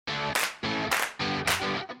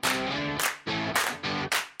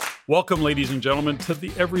Welcome, ladies and gentlemen, to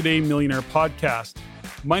the Everyday Millionaire Podcast.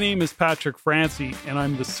 My name is Patrick Francey, and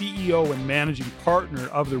I'm the CEO and managing partner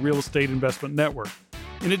of the Real Estate Investment Network.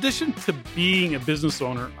 In addition to being a business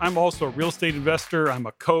owner, I'm also a real estate investor. I'm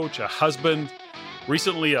a coach, a husband,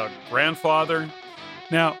 recently a grandfather.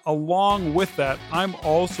 Now, along with that, I'm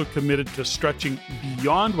also committed to stretching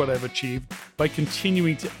beyond what I've achieved by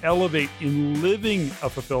continuing to elevate in living a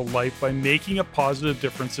fulfilled life by making a positive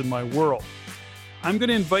difference in my world. I'm going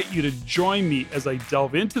to invite you to join me as I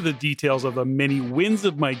delve into the details of the many wins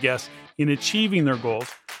of my guests in achieving their goals,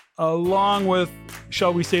 along with,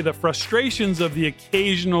 shall we say, the frustrations of the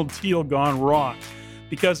occasional deal gone wrong.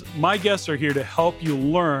 Because my guests are here to help you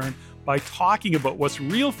learn by talking about what's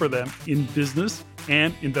real for them in business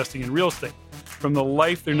and investing in real estate. From the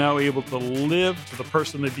life they're now able to live to the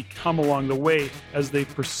person they've become along the way as they've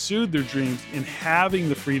pursued their dreams in having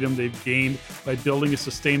the freedom they've gained by building a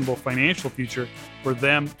sustainable financial future for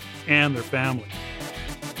them and their family.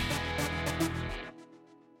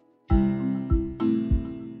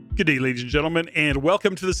 Good day, ladies and gentlemen, and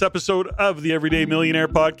welcome to this episode of the Everyday Millionaire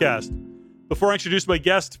Podcast. Before I introduce my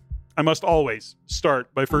guest, I must always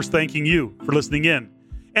start by first thanking you for listening in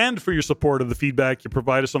and for your support of the feedback you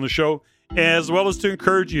provide us on the show, as well as to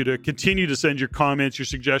encourage you to continue to send your comments, your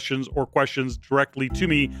suggestions, or questions directly to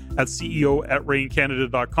me at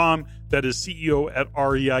ceo@reincanada.com. That is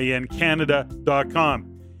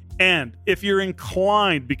ceo@reincanada.com. And if you're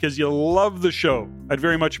inclined, because you love the show, I'd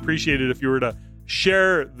very much appreciate it if you were to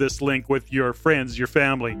share this link with your friends, your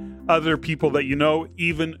family, other people that you know,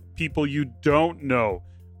 even people you don't know.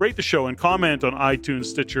 Rate the show and comment on iTunes,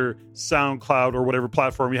 Stitcher, SoundCloud, or whatever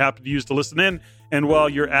platform you happen to use to listen in. And while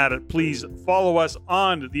you're at it, please follow us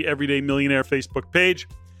on the Everyday Millionaire Facebook page.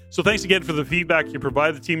 So thanks again for the feedback you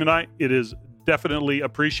provide the team and I. It is definitely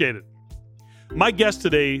appreciated. My guest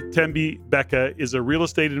today, Thembi Bheka, is a real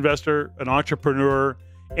estate investor, an entrepreneur,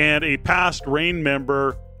 and a past REIN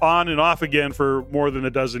member on and off again for more than a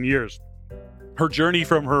dozen years. Her journey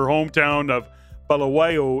from her hometown of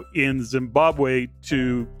Bulawayo in Zimbabwe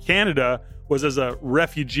to Canada was as a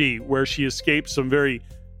refugee, where she escaped some very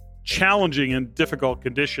challenging and difficult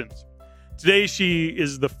conditions. Today, she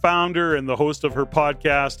is the founder and the host of her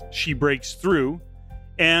podcast, She Breaks Through.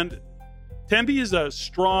 And Thembi is a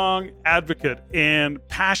strong advocate and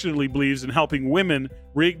passionately believes in helping women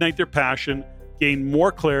reignite their passion, gain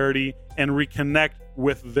more clarity, and reconnect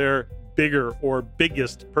with their bigger or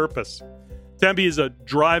biggest purpose. Thembi is a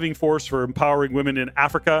driving force for empowering women in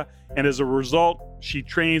Africa, and as a result, she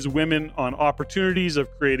trains women on opportunities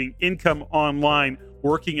of creating income online,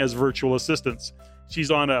 working as virtual assistants.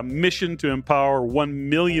 She's on a mission to empower 1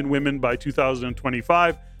 million women by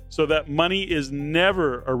 2025, so that money is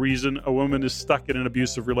never a reason a woman is stuck in an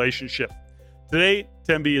abusive relationship. Today,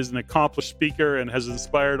 Thembi is an accomplished speaker and has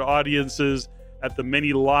inspired audiences at the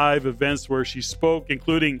many live events where she spoke,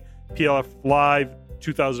 including PLF Live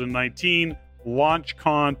 2019,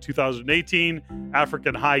 LaunchCon 2018,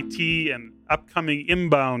 African High Tea, and upcoming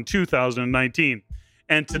Inbound 2019.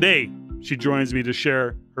 And today, she joins me to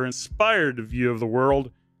share her inspired view of the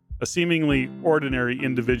world, a seemingly ordinary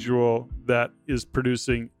individual that is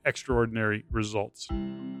producing extraordinary results.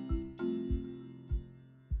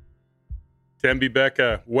 Thembi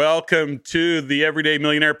Bheka, welcome to the Everyday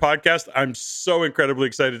Millionaire Podcast. I'm so incredibly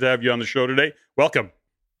excited to have you on the show today. Welcome.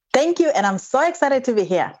 Thank you, and I'm so excited to be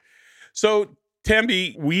here. So,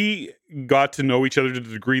 Thembi, we got to know each other to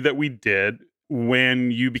the degree that we did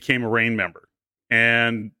when you became a REIN member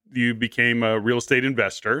and you became a real estate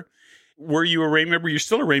investor. Were you a REIN member? You're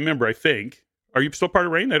still a REIN member, I think. Are you still part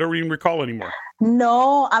of REIN? I don't even recall anymore.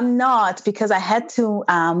 No, I'm not, because I had to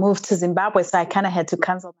move to Zimbabwe, so I kind of had to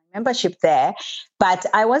cancel my membership there. But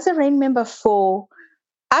I was a REIN member for,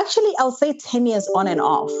 actually, I'll say 10 years on and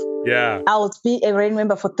off. Yeah. I'll be a REIN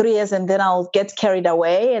member for 3 years, and then I'll get carried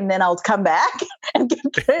away, and then I'll come back and get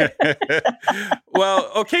carried.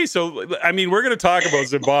 Well, okay. So, I mean, we're going to talk about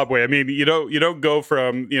Zimbabwe. I mean, you don't go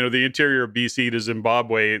from, the interior of BC to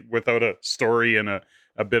Zimbabwe without a story and a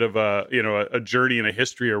bit of a journey and a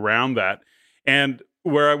history around that. And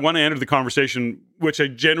where I want to enter the conversation, which I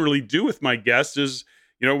generally do with my guests, is,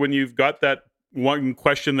 when you've got that one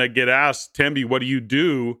question that get asked, Thembi, what do you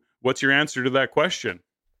do? What's your answer to that question?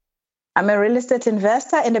 I'm a real estate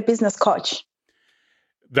investor and a business coach.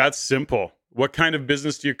 That's simple. What kind of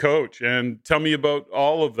business do you coach? And tell me about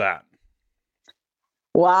all of that.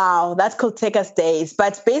 Wow, that could take us days.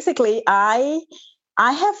 But basically, my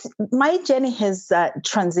journey has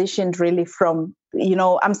transitioned really from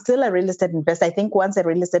I'm still a real estate investor. I think once a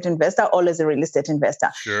real estate investor, always a real estate investor.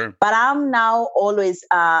 Sure. But I'm now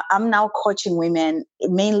coaching women,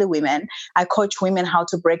 mainly women. I coach women how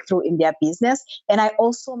to break through in their business. And I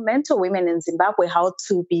also mentor women in Zimbabwe how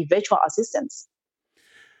to be virtual assistants.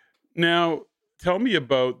 Now, tell me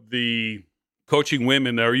about the coaching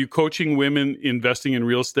women. Are you coaching women investing in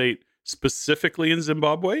real estate specifically in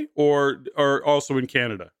Zimbabwe or also in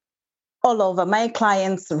Canada? All over. My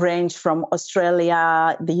clients range from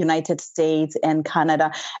Australia, the United States, and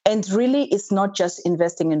Canada. And really, it's not just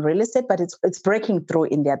investing in real estate, but it's breaking through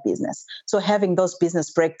in their business. So having those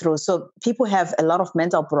business breakthroughs. So people have a lot of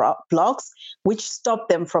mental blocks, which stop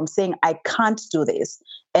them from saying, I can't do this.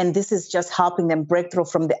 And this is just helping them break through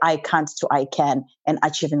from the I can't to I can and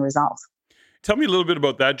achieving results. Tell me a little bit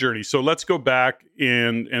about that journey. So let's go back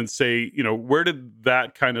and say, where did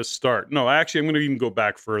that kind of start? No, actually, I'm going to even go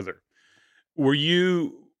back further. Were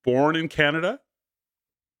you born in Canada?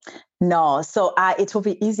 No. So it will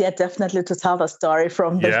be easier definitely to tell the story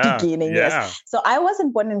from the beginning. Yeah. Yes. So I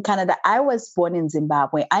wasn't born in Canada. I was born in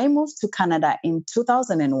Zimbabwe. I moved to Canada in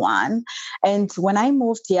 2001. And when I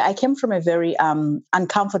moved here, I came from a very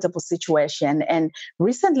uncomfortable situation. And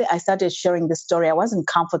recently I started sharing this story. I wasn't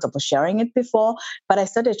comfortable sharing it before, but I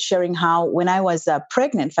started sharing how when I was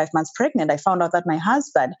pregnant, 5 months pregnant, I found out that my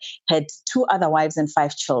husband had 2 other wives and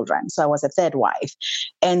 5 children. So I was a third wife.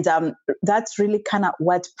 And that's really kind of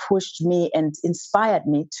what pushed me and inspired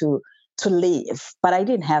me to leave, but I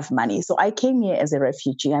didn't have money. So I came here as a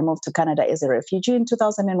refugee. I moved to Canada as a refugee in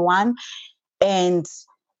 2001. And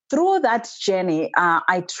through that journey,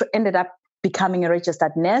 I ended up becoming a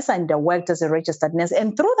registered nurse and I worked as a registered nurse.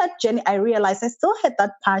 And through that journey, I realized I still had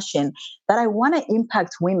that passion that I want to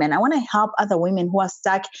impact women. I want to help other women who are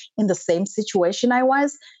stuck in the same situation I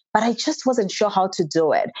was, but I just wasn't sure how to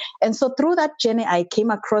do it. And so through that journey, I came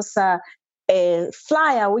across a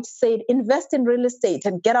flyer which said, invest in real estate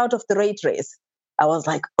and get out of the rat race. I was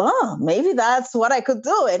like, oh, maybe that's what I could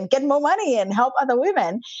do and get more money and help other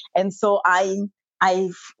women. And so I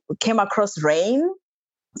came across RAIN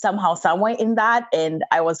somehow, somewhere in that, and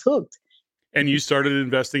I was hooked. And you started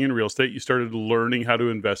investing in real estate. You started learning how to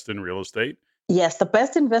invest in real estate. Yes, the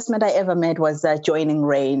best investment I ever made was joining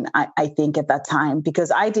RAIN, I think, at that time, because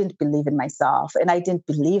I didn't believe in myself and I didn't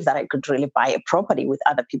believe that I could really buy a property with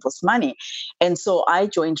other people's money. And so I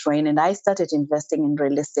joined RAIN and I started investing in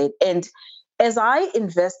real estate. And as I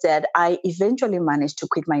invested, I eventually managed to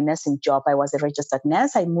quit my nursing job. I was a registered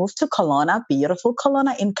nurse. I moved to Kelowna, beautiful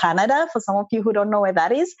Kelowna in Canada. For some of you who don't know where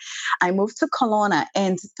that is, I moved to Kelowna.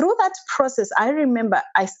 And through that process, I remember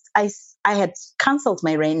I had canceled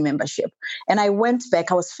my RAIN membership and I went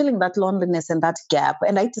back. I was feeling that loneliness and that gap.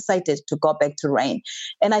 And I decided to go back to RAIN.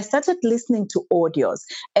 And I started listening to audios.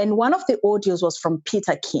 And one of the audios was from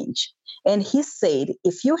Peter Kinch. And he said,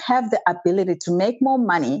 if you have the ability to make more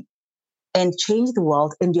money and change the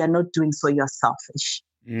world, and you're not doing so, you're selfish.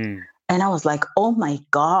 And I was like, oh my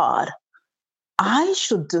God, I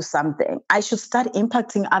should do something. I should start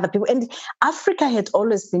impacting other people. And Africa had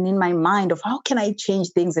always been in my mind of how can I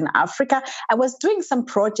change things in Africa? I was doing some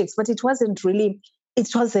projects, but it wasn't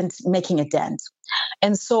making a dent.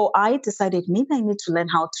 And so I decided maybe I need to learn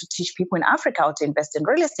how to teach people in Africa how to invest in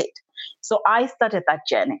real estate. So I started that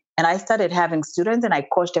journey and I started having students and I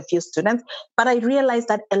coached a few students, but I realized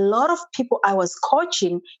that a lot of people I was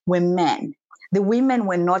coaching were men. The women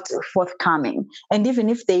were not forthcoming. And even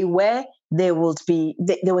if they were, there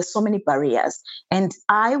were so many barriers. And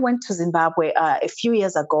I went to Zimbabwe a few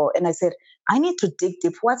years ago and I said, I need to dig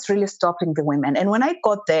deep. What's really stopping the women? And when I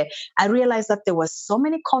got there, I realized that there were so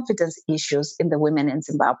many confidence issues in the women in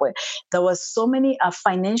Zimbabwe. There was so many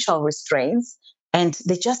financial restraints. And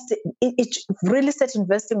real estate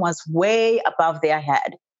investing was way above their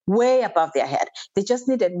head. They just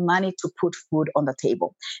needed money to put food on the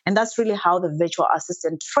table. And that's really how the virtual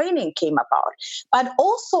assistant training came about. But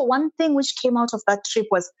also one thing which came out of that trip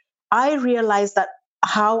was I realized that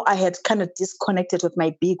how I had kind of disconnected with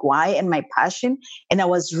my big why and my passion, and I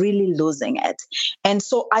was really losing it. And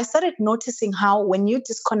so I started noticing how when you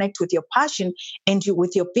disconnect with your passion and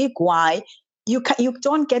with your big why, you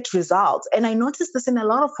don't get results. And I noticed this in a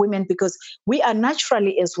lot of women because we are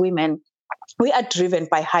naturally, as women, we are driven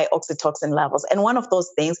by high oxytocin levels. And one of those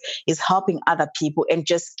things is helping other people and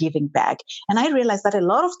just giving back. And I realized that a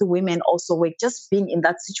lot of the women also were just being in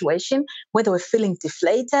that situation where they were feeling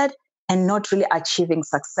deflated and not really achieving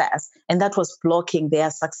success. And that was blocking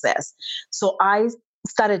their success. So I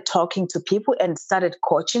started talking to people and started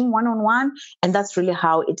coaching one-on-one. And that's really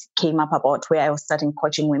how it came up about where I was starting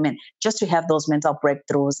coaching women just to have those mental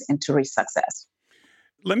breakthroughs and to reach success.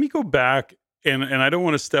 Let me go back And I don't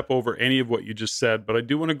want to step over any of what you just said, but I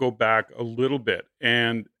do want to go back a little bit.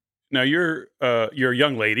 And now you're a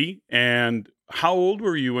young lady, and how old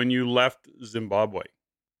were you when you left Zimbabwe?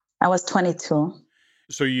 I was 22.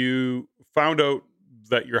 So you found out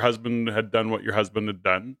that your husband had done what your husband had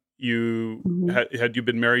done. You Mhm. had you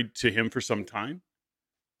been married to him for some time?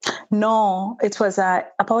 No, it was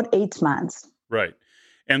about 8 months. Right.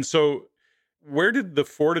 And so where did the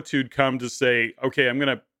fortitude come to say, okay, I'm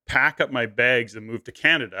going to pack up my bags and move to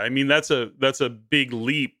Canada? I mean, that's a big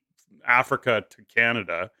leap, Africa to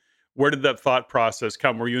Canada. Where did that thought process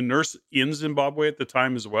come? Were you a nurse in Zimbabwe at the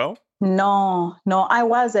time as well? No, I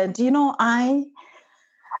wasn't.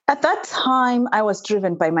 At that time, I was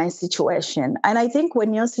driven by my situation. And I think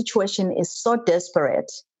when your situation is so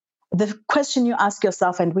desperate, the question you ask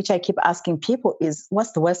yourself, and which I keep asking people, is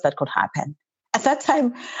what's the worst that could happen? At that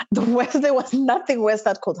time, there was nothing worse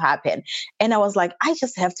that could happen. And I was like, I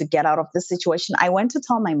just have to get out of this situation. I went to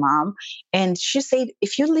tell my mom, and she said,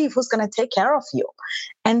 if you leave, who's going to take care of you?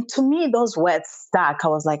 And to me, those words stuck. I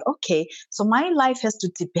was like, okay, so my life has to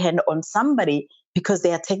depend on somebody because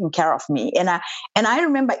they are taking care of me. And I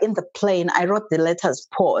remember in the plane, I wrote the letters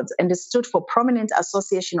PAWS, and it stood for Prominent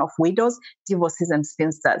Association of Widows, Divorcees, and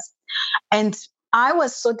Spinsters. And I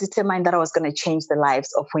was so determined that I was going to change the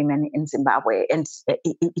lives of women in Zimbabwe and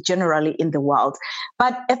generally in the world.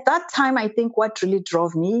 But at that time, I think what really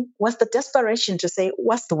drove me was the desperation to say,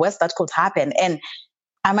 what's the worst that could happen? And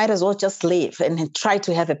I might as well just leave and try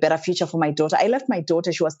to have a better future for my daughter. I left my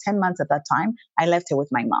daughter. She was 10 months at that time. I left her with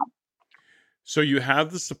my mom. So you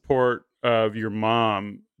have the support of your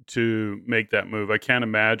mom to make that move. I can't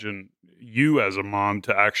imagine you as a mom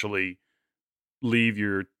to actually leave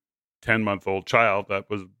your 10-month-old child. That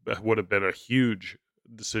would have been a huge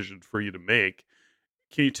decision for you to make.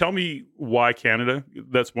 Can you tell me why Canada?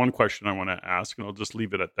 That's one question I want to ask, and I'll just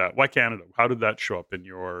leave it at that. Why Canada? How did that show up in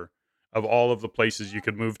your, of all of the places you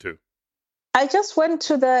could move to? I just went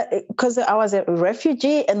to because I was a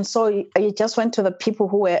refugee. And so I just went to the people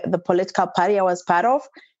who were the political party I was part of.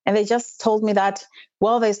 And they just told me that,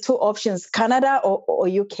 well, there's two options, Canada or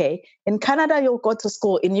UK. In Canada, you'll go to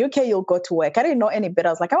school. In UK, you'll go to work. I didn't know any better.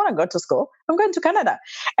 I was like, I want to go to school. I'm going to Canada.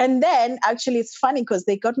 And then actually it's funny because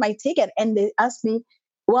they got my ticket and they asked me,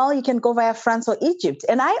 well, you can go via France or Egypt.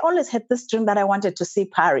 And I always had this dream that I wanted to see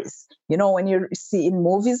Paris. You know, when you see in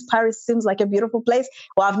movies, Paris seems like a beautiful place.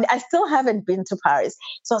 Well, I still haven't been to Paris.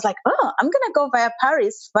 So I was like, oh, I'm going to go via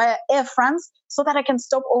Paris, via Air France, so that I can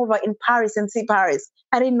stop over in Paris and see Paris.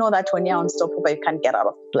 I didn't know that when you're on stopover, you can't get out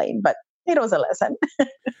of the plane, but it was a lesson.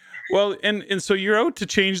 Well, and so you're out to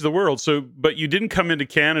change the world. So, but you didn't come into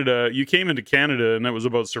Canada. You came into Canada, and that was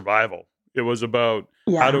about survival. It was about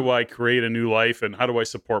how Yeah. do I create a new life and how do I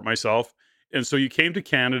support myself. And so you came to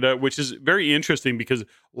Canada, which is very interesting because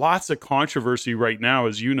lots of controversy right now,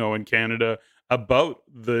 as you know, in Canada about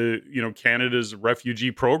Canada's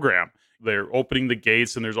refugee program. They're opening the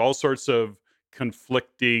gates, and there's all sorts of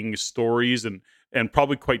conflicting stories and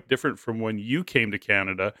probably quite different from when you came to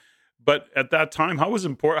Canada. But at that time, how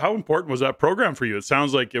important was that program for you? It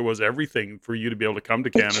sounds like it was everything for you to be able to come to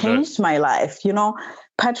It Canada. changed my life.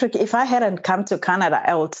 Patrick, if I hadn't come to Canada,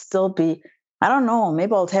 I would still be, I don't know,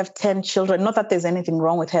 maybe I would have 10 children. Not that there's anything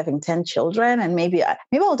wrong with having 10 children. And maybe I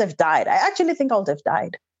would have died. I actually think I would have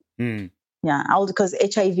died. Hmm. Yeah, because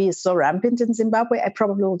HIV is so rampant in Zimbabwe, I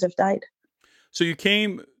probably would have died. So you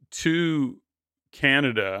came to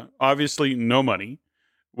Canada, obviously no money.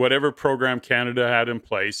 Whatever program Canada had in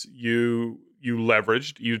place, you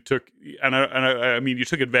leveraged. You took I mean you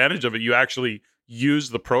took advantage of it. You actually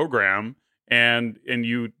used the program and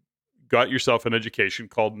you got yourself an education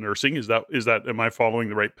called nursing. Is that am I following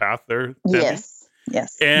the right path there, Thembi? Yes,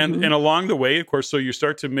 yes. And along the way, of course, so you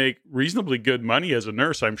start to make reasonably good money as a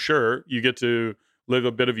nurse. I'm sure you get to live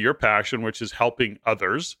a bit of your passion, which is helping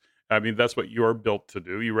others. I mean, that's what you're built to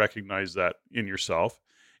do. You recognize that in yourself.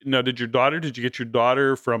 Now, did you get your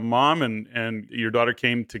daughter from mom and your daughter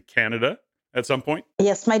came to Canada at some point?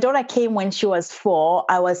 Yes, my daughter came when she was 4.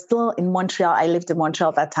 I was still in Montreal. I lived in Montreal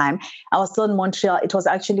at that time. I was still in Montreal. It was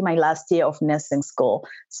actually my last year of nursing school.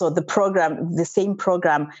 So the same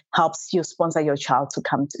program helps you sponsor your child to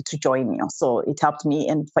come to join you. So it helped me,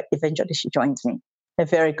 and eventually she joined me. A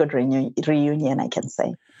very good reunion, I can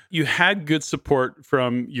say. You had good support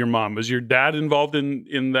from your mom. Was your dad involved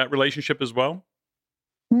in that relationship as well?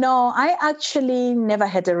 No, I actually never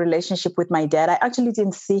had a relationship with my dad. I actually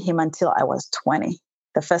didn't see him until I was 20.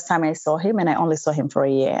 The first time I saw him, and I only saw him for a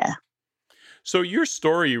year. So your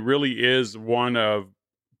story really is one of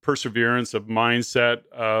perseverance, of mindset,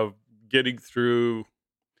 of getting through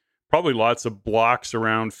probably lots of blocks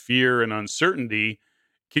around fear and uncertainty.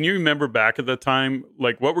 Can you remember back at the time,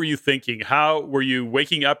 like, what were you thinking? How were you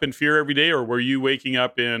waking up in fear every day, or were you waking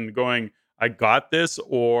up in going, I got this,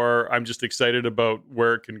 or I'm just excited about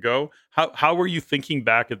where it can go? How were you thinking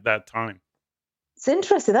back at that time? It's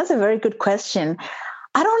interesting. That's a very good question.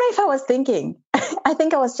 I don't know if I was thinking. I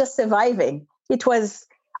think I was just surviving. It was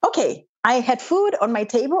okay. I had food on my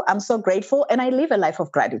table. I'm so grateful. And I live a life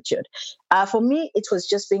of gratitude. For me, it was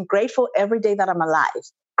just being grateful every day that I'm alive.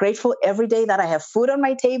 Grateful every day that I have food on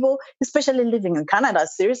my table, especially living in Canada.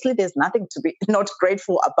 Seriously, there's nothing to be not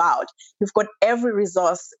grateful about. You've got every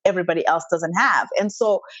resource everybody else doesn't have. And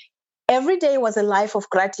so every day was a life of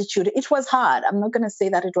gratitude. It was hard. I'm not going to say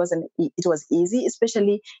that it was easy,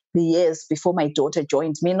 especially the years before my daughter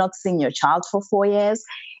joined me, not seeing your child for 4 years.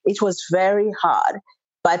 It was very hard.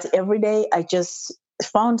 But every day I just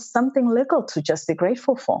found something little to just be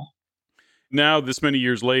grateful for. Now, this many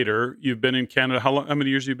years later, you've been in Canada. How many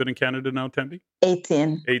years have you been in Canada now, Thembi?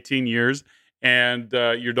 18. 18 years. And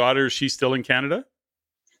your daughter, is she still in Canada?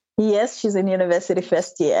 Yes, she's in university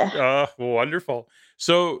first year. Oh, wonderful.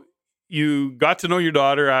 So you got to know your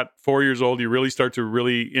daughter at 4 years old. You really start to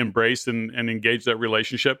really embrace and engage that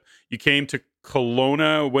relationship. You came to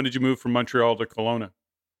Kelowna. When did you move from Montreal to Kelowna?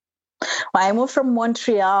 Well, I moved from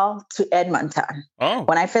Montreal to Edmonton. Oh,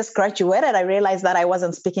 When I first graduated, I realized that I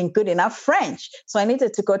wasn't speaking good enough French. So I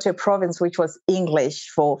needed to go to a province which was English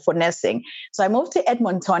for nursing. So I moved to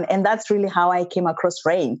Edmonton, and that's really how I came across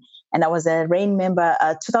RAIN. And I was a RAIN member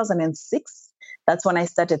 2006. That's when I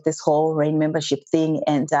started this whole RAIN membership thing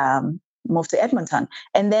and moved to Edmonton.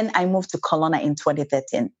 And then I moved to Kelowna in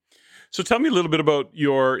 2013. so tell me a little bit about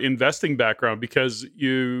your investing background, because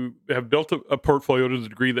you have built a portfolio to the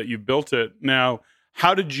degree that you've built it. Now,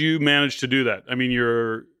 how did you manage to do that? I mean,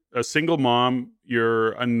 you're a single mom,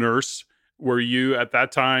 you're a nurse. Were you at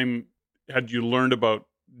that time, had you learned about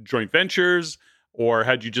joint ventures, or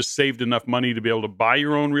had you just saved enough money to be able to buy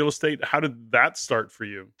your own real estate? How did that start for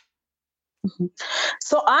you? Mhm.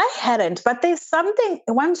 So I hadn't, but there's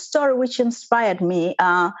one story which inspired me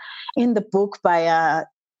in the book by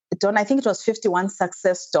Don, I think it was 51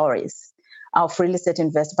 Success Stories of Real Estate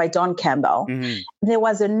Investors by Don Campbell. Hmm. There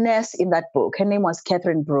was a nurse in that book. Her name was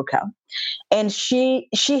Catherine Brooker. And she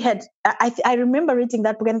had, I remember reading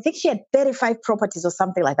that book, and I think she had 35 properties or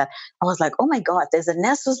something like that. I was like, oh my God, there's a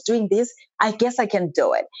nurse who's doing this. I guess I can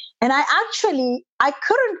do it. And I couldn't,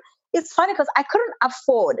 it's funny because I couldn't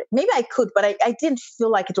afford, maybe I could, but I didn't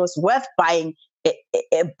feel like it was worth buying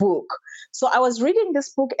a book. So I was reading this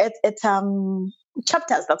book at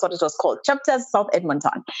Chapters, that's what it was called, Chapters, South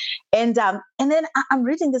Edmonton. And then I'm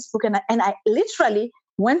reading this book, and I literally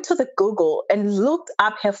went to the Google and looked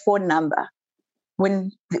up her phone number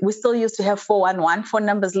when we still used to have 411 phone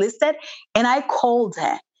numbers listed. And I called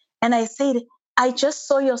her and I said, I just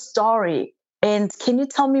saw your story. And can you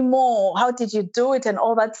tell me more? How did you do it and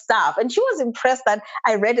all that stuff? And she was impressed that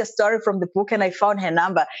I read a story from the book and I found her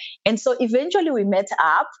number. And so eventually we met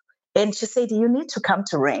up, and she said, you need to come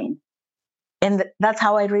to RAIN. And that's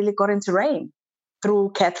how I really got into RAIN,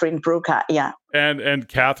 through Catherine Brooker. Yeah. And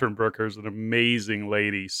Catherine Brooker is an amazing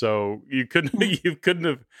lady. So you couldn't you couldn't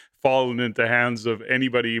have fallen into hands of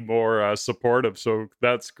anybody more supportive. So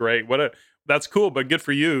that's great. That's cool. But good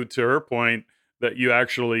for you. To her point, that you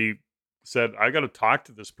actually said, I got to talk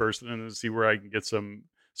to this person and see where I can get some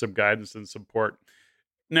guidance and support.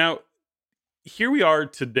 Now, here we are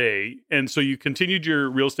today, and so you continued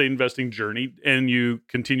your real estate investing journey, and you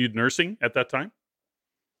continued nursing at that time.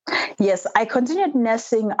 Yes, I continued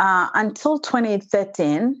nursing until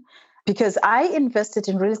 2013 because I invested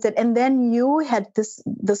in real estate. And then you had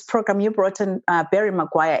this program, you brought in Barry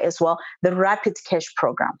Maguire as well, the Rapid Cash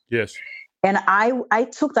program. Yes. And I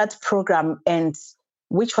took that program, and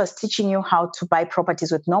which was teaching you how to buy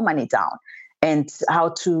properties with no money down and how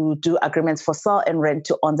to do agreements for sale and rent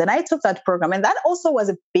to own. And I took that program, and that also was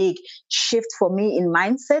a big shift for me in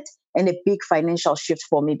mindset and a big financial shift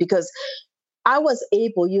for me, because I was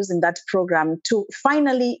able, using that program, to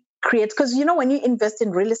finally create, because when you invest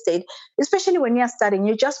in real estate, especially when you're starting,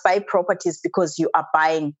 you just buy properties because you are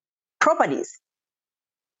buying properties.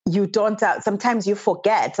 You don't, sometimes you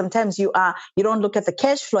forget, sometimes you don't look at the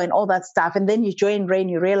cash flow and all that stuff. And then you join RAIN,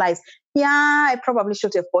 you realize, yeah, I probably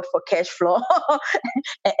should have bought for cash flow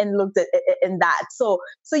and looked at in that. So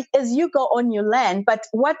as you go on, you learn. But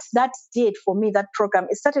what that did for me, that program,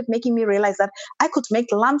 it started making me realize that I could make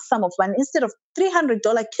lump sum of money. Instead of $300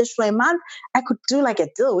 cash flow a month, I could do like a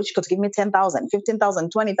deal which could give me 10,000,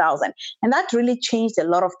 15,000, 20,000. And that really changed a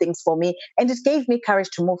lot of things for me. And it gave me courage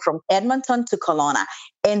to move from Edmonton to Kelowna.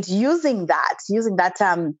 And using that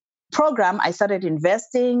program, I started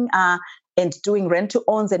investing. and doing rent to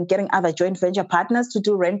owns and getting other joint venture partners to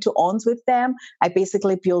do rent to owns with them. I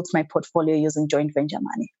basically built my portfolio using joint venture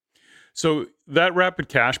money. So that rapid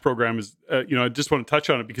cash program is, I just want to touch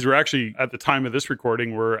on it because we're actually, at the time of this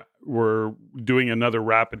recording, we're doing another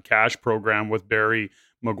rapid cash program with Barry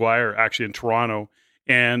Maguire, actually in Toronto,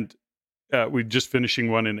 and we're just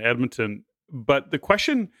finishing one in Edmonton. But the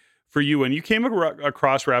question for you, when you came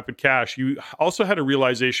across rapid cash, you also had a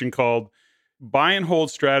realization called buy and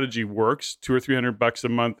hold strategy works, $200 or $300 a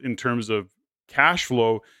month in terms of cash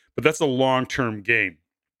flow, but that's a long-term game.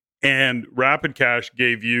 And Rapid Cash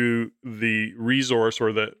gave you the resource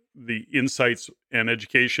or the insights and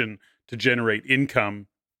education to generate income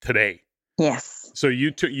today. Yes. So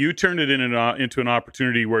you turned it into an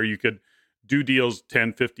opportunity where you could do deals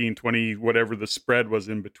 10, 15, 20, whatever the spread was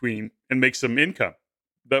in between, and make some income.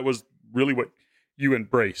 That was really what you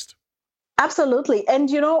embraced. Absolutely. And,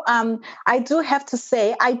 I do have to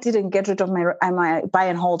say, I didn't get rid of my buy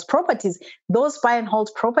and hold properties. Those buy and hold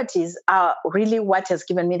properties are really what has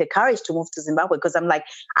given me the courage to move to Zimbabwe, because I'm like,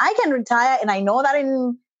 I can retire and I know that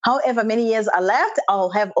in however many years are left, I'll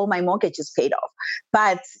have all my mortgages paid off.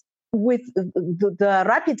 But with the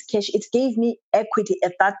rapid cash, it gave me equity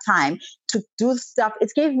at that time to do stuff.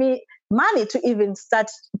 It gave me money to even start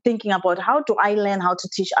thinking about how do I learn how to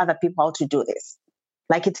teach other people how to do this.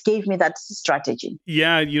 Like, it gave me that strategy.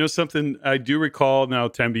 Yeah, something I do recall now,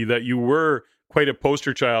 Thembi, that you were quite a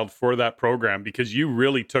poster child for that program because you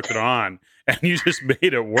really took it on and you just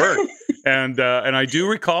made it work. and I do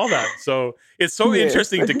recall that. So it's so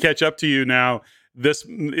interesting to catch up to you now, this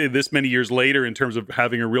many years later, in terms of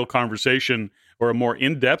having a real conversation or a more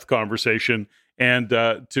in-depth conversation, and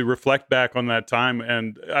to reflect back on that time.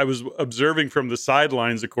 And I was observing from the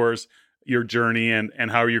sidelines, of course, your journey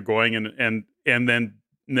and how you're going, and then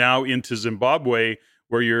now into Zimbabwe,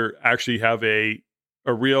 where you're actually have a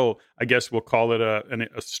real, I guess we'll call it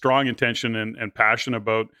a strong intention and passion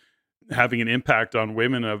about having an impact on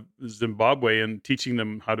women of Zimbabwe and teaching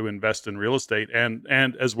them how to invest in real estate and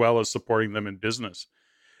as well as supporting them in business.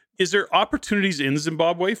 Is there opportunities in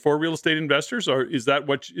Zimbabwe for real estate investors, or is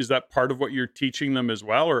that part of what you're teaching them as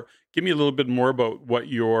well? Or give me a little bit more about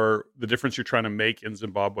the difference you're trying to make in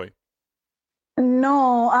Zimbabwe.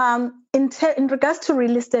 No, in regards to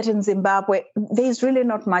real estate in Zimbabwe, there's really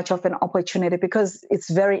not much of an opportunity because it's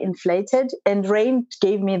very inflated. And RAIN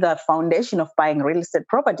gave me the foundation of buying real estate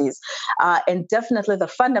properties. And definitely the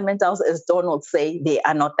fundamentals, as Don would say, they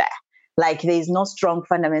are not there. Like, there's no strong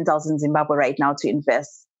fundamentals in Zimbabwe right now to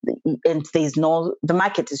invest. And the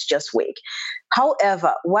market is just weak.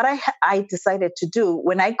 However, what I decided to do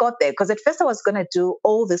when I got there, because at first I was going to do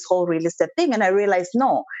all this whole real estate thing, and I realized,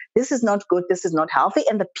 no, this is not good, this is not healthy,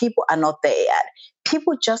 and the people are not there yet.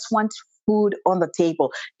 People just want food on the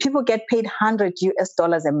table. People get paid $100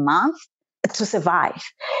 a month to survive.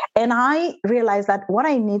 And I realized that what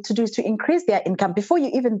I need to do is to increase their income. Before you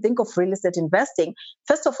even think of real estate investing,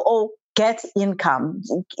 first of all, get income,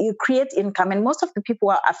 you create income. And most of the people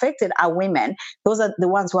who are affected are women. Those are the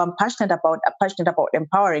ones who I'm passionate about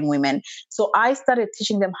empowering women. So I started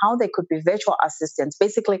teaching them how they could be virtual assistants,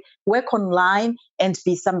 basically work online and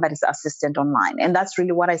be somebody's assistant online. And that's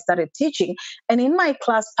really what I started teaching. And in my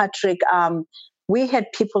class, Patrick, we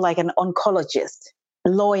had people like an oncologist,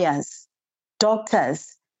 lawyers,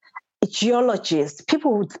 doctors, geologists,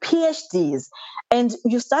 people with PhDs, and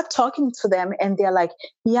you start talking to them and they're like,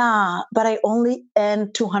 yeah, but I only earn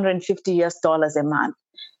 $250 a month.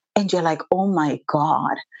 And you're like, oh my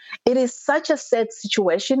God, it is such a sad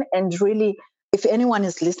situation. And really, if anyone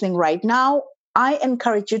is listening right now, I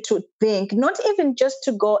encourage you to think, not even just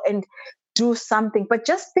to go and do something, but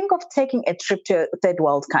just think of taking a trip to a third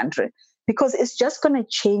world country, because it's just going to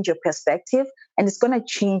change your perspective and it's going to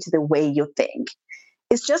change the way you think.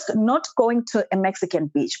 It's just not going to a Mexican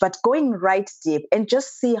beach, but going right deep and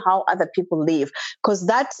just see how other people live. Because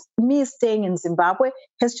me staying in Zimbabwe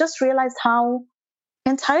has just realized how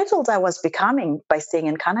entitled I was becoming by staying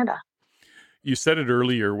in Canada. You said it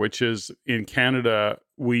earlier, which is in Canada,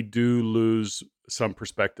 we do lose some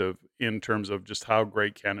perspective in terms of just how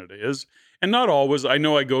great Canada is. And not always. I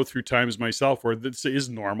know I go through times myself where this is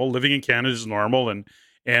normal. Living in Canada is normal,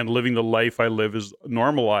 and living the life I live is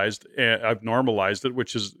normalized. I've normalized it,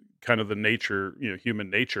 which is kind of the nature,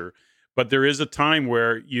 human nature. But there is a time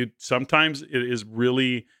where sometimes it is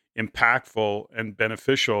really impactful and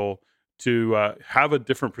beneficial to have a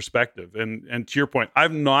different perspective. And to your point,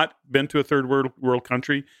 I've not been to a third world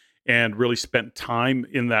country and really spent time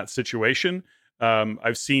in that situation.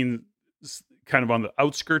 I've seen kind of on the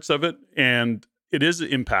outskirts of it, and it is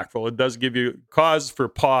impactful. It does give you cause for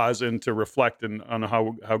pause and to reflect on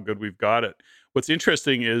how good we've got it. What's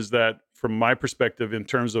interesting is that from my perspective in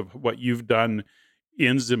terms of what you've done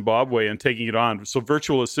in Zimbabwe and taking it on. So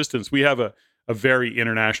virtual assistants, we have a very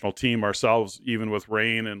international team ourselves, even with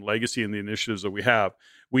Rain and Legacy and the initiatives that we have.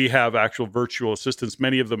 We have actual virtual assistants,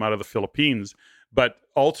 many of them out of the Philippines. But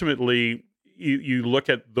ultimately, you look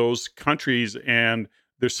at those countries and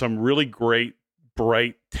there's some really great,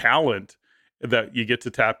 bright talent that you get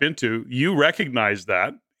to tap into. You recognize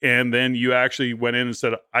that. And then you actually went in and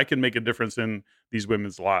said, I can make a difference in these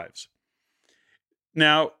women's lives.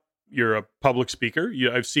 Now, you're a public speaker.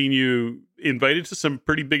 I've seen you invited to some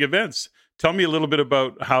pretty big events. Tell me a little bit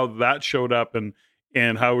about how that showed up and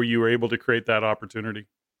how you were able to create that opportunity.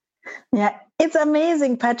 Yeah, it's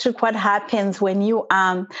amazing, Patrick, what happens when you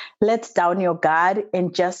let down your guard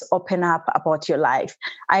and just open up about your life.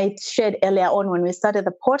 I shared earlier on when we started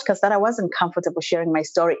the podcast that I wasn't comfortable sharing my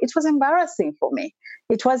story. It was embarrassing for me.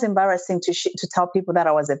 It was embarrassing to tell people that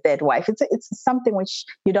I was a bad wife. It's something which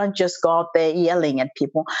you don't just go out there yelling at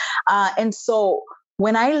people. And so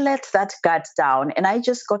when I let that guard down and I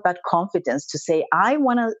just got that confidence to say, I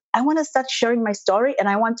want to start sharing my story and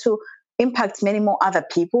I want to impact many more other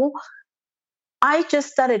people, I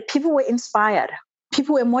just started, people were inspired.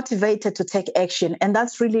 People were motivated to take action. And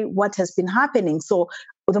that's really what has been happening. So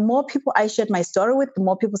the more people I shared my story with, the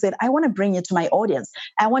more people said, I want to bring you to my audience.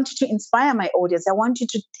 I want you to inspire my audience. I want you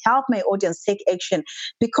to help my audience take action.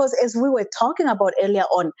 Because as we were talking about earlier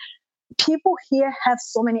on, people here have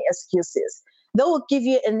so many excuses. They will give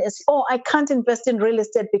you I can't invest in real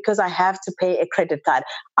estate because I have to pay a credit card.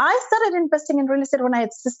 I started investing in real estate when I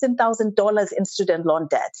had $16,000 in student loan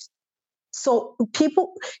debt. So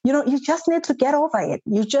people, you just need to get over it.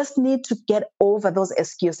 You just need to get over those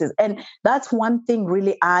excuses. And that's one thing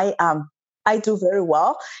really I do very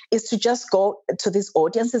well, is to just go to these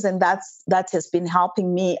audiences. And that has been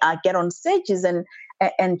helping me get on stages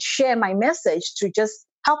and share my message to just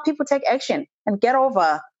help people take action and get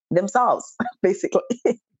over themselves, basically.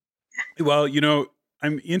 Well,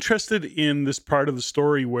 I'm interested in this part of the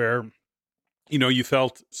story where, you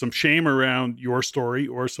felt some shame around your story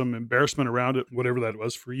or some embarrassment around it, whatever that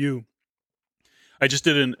was for you. I just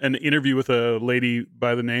did an interview with a lady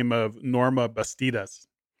by the name of Norma Bastidas.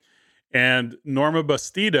 And Norma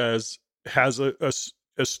Bastidas has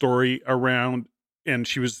a story around, and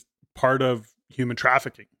she was part of human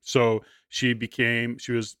trafficking. So she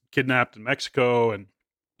was kidnapped in Mexico and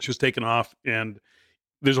she was taken off, and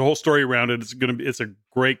there's a whole story around it. It's a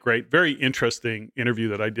great, very interesting interview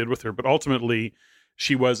that I did with her. But ultimately,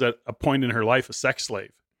 she was at a point in her life a sex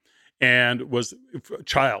slave and was a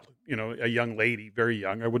child, a young lady, very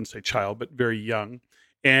young. I wouldn't say child, but very young.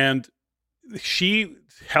 And she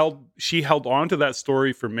held on to that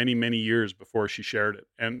story for many, many years before she shared it.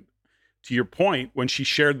 And to your point, when she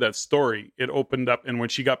shared that story, it opened up. And when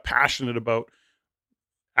she got passionate about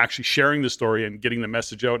actually sharing the story and getting the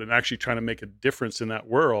message out and actually trying to make a difference in that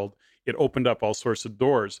world, it opened up all sorts of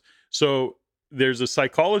doors. So there's a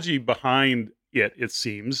psychology behind it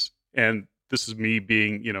seems. And this is me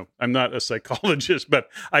being, I'm not a psychologist, but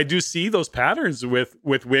I do see those patterns with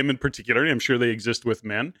women particularly. I'm sure they exist with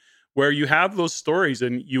men, where you have those stories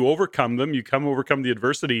and you overcome them, overcome the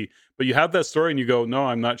adversity, but you have that story and you go, no,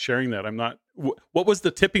 I'm not sharing that. I'm not. What was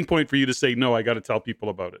the tipping point for you to say, no, I got to tell people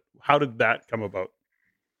about it? How did that come about?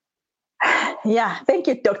 Yeah, thank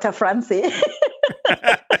you, Dr. Francey.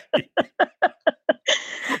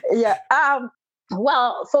 Yeah.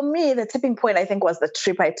 Well, for me, the tipping point, I think, was the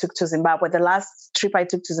trip I took to Zimbabwe, the last trip I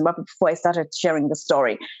took to Zimbabwe before I started sharing the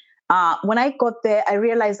story. When I got there, I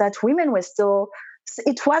realized that women were still,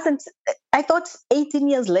 I thought 18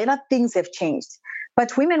 years later, things have changed.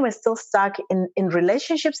 But women were still stuck in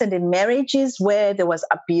relationships and in marriages where there was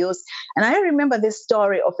abuse. And I remember this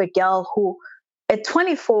story of a girl who, at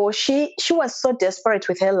 24, she was so desperate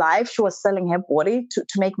with her life. She was selling her body to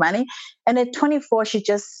make money. And at 24, she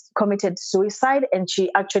just committed suicide and she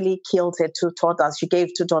actually killed her two toddlers. She gave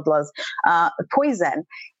two toddlers poison.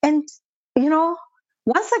 And,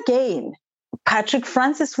 once again, Patrick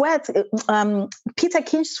Francis words, Peter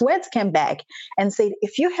Kinch's words came back and said,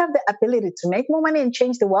 if you have the ability to make more money and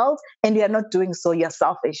change the world and you're not doing so, you're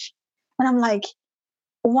selfish. And I'm like,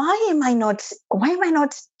 why am I not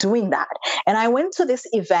doing that? And I went to this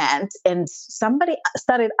event and somebody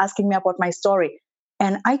started asking me about my story.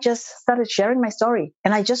 And I just started sharing my story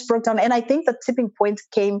and I just broke down. And I think the tipping point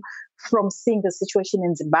came from seeing the situation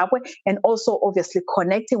in Zimbabwe and also obviously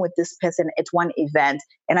connecting with this person at one event.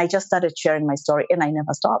 And I just started sharing my story and I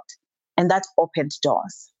never stopped. And that opened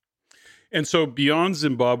doors. And so beyond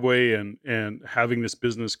Zimbabwe and having this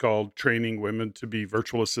business called training women to be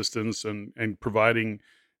virtual assistants and providing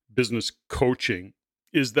business coaching,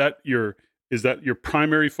 is that your Is that your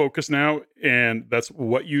primary focus now, and that's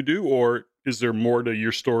what you do? Or is there more to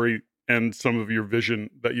your story and some of your vision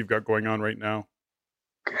that you've got going on right now?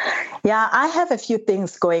 Yeah, I have a few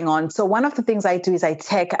things going on. So one of the things I do is I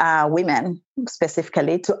take women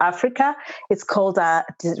specifically to Africa. It's called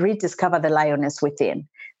Rediscover the Lioness Within.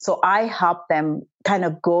 So I help them kind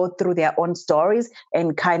of go through their own stories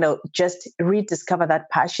and kind of just rediscover that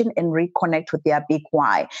passion and reconnect with their big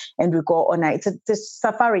why. And we go on it's a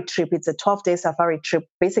safari trip. It's a 12-day safari trip,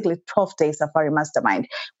 basically 12-day safari mastermind,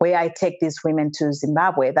 where I take these women to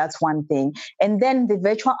Zimbabwe. That's one thing. And then the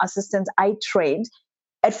virtual assistants I trained.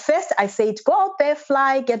 At first, I said, go out there,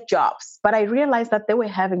 fly, get jobs. But I realized that they were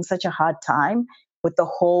having such a hard time with the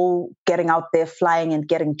whole getting out there, flying and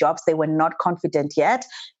getting jobs. They were not confident yet.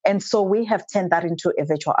 And so we have turned that into a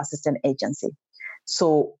virtual assistant agency.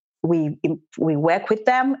 So we work with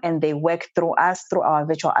them and they work through us, through our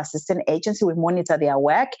virtual assistant agency. We monitor their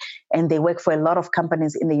work and they work for a lot of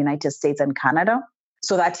companies in the United States and Canada.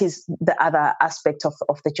 So that is the other aspect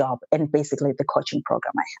of the job and basically the coaching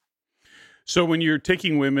program I have. So when you're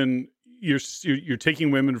taking women, you're taking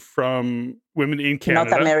women from women in Canada,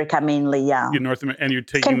 North America mainly, yeah. In North America, and you're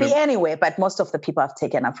taking can be them anywhere, but most of the people I've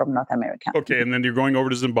taken are from North America. Okay, and then you're going over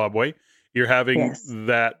to Zimbabwe. You're having Yes.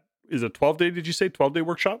 that is a 12-day. Did you say 12-day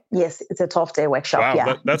workshop? Yes, it's a 12-day workshop. Wow,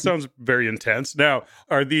 Yeah, that sounds very intense. Now,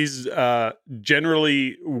 are these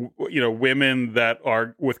generally women that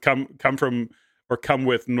are come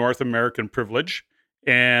with North American privilege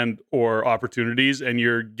and or opportunities, and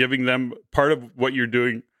you're giving them, part of what you're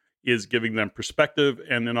doing is giving them perspective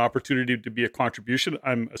and an opportunity to be a contribution?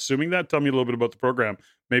 I'm assuming that. Tell me a little bit about the program.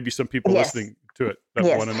 Maybe some people Yes. listening to it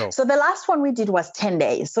that want to know. So the last one we did was 10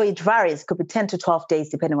 days. So it varies, could be 10 to 12 days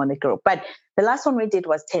depending on the group. But the last one we did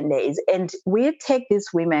was 10 days. And we take these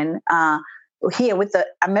women here with the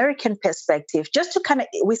American perspective, just to kind of,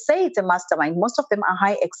 we say it's a mastermind. Most of them are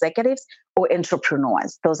high executives or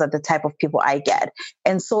entrepreneurs. Those are the type of people I get.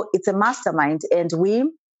 And so it's a mastermind. And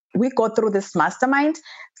we go through this mastermind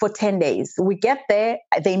for 10 days. We get there,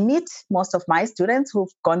 they meet most of my students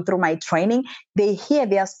who've gone through my training. They hear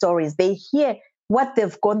their stories. They hear what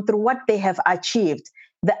they've gone through, what they have achieved,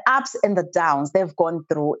 the ups and the downs they've gone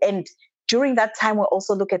through. And during that time, we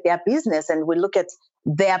also look at their business and we look at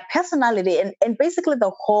their personality and basically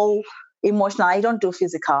the whole emotional. I don't do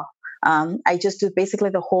physical. I just do basically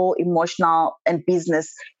the whole emotional and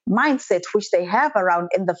business mindset which they have around,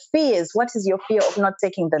 and the fears. What is your fear of not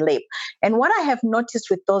taking the leap? And what I have noticed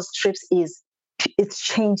with those trips is it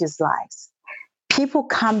changes lives. People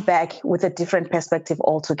come back with a different perspective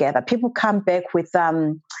altogether. People come back with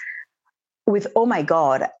oh my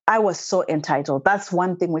God, I was so entitled. That's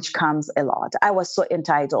one thing which comes a lot. I was so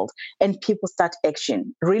entitled. And people start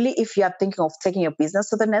action. Really, if you are thinking of taking your business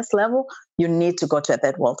to the next level, you need to go to a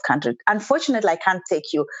third world country. Unfortunately, I can't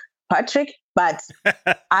take you, Patrick, but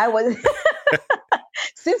I was...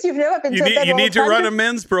 Since you've never been to a third world country, you need to run a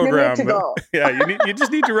men's program. You need to go. Yeah, you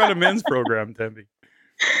just need to run a men's program, Thembi.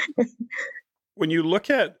 When you look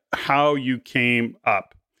at how you came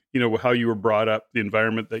up, how you were brought up, the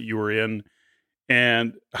environment that you were in,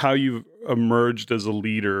 and how you've emerged as a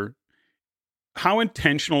leader, how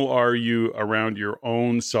intentional are you around your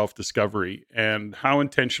own self-discovery? And how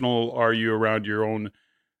intentional are you around your own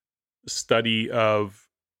study of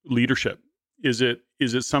leadership? Is it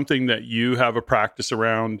something that you have a practice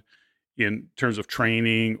around in terms of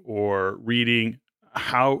training or reading?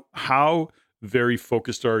 How very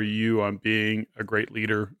focused are you on being a great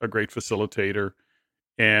leader, a great facilitator,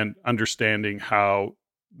 and understanding how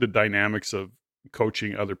the dynamics of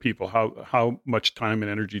coaching other people, how much time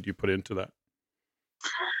and energy do you put into that?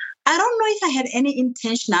 I don't know if I had any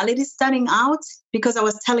intentionality starting out, because I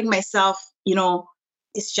was telling myself,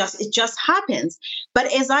 it just happens.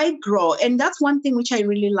 But as I grow, and that's one thing which I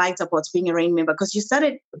really liked about being a RAIN member, because you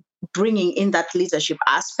started bringing in that leadership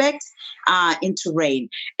aspect into RAIN.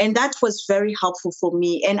 And that was very helpful for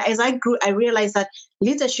me. And as I grew, I realized that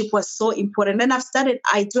leadership was so important. And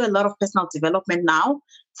I do a lot of personal development now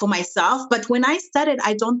for myself. But when I started,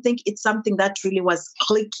 I don't think it's something that really was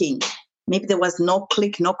clicking. Maybe there was no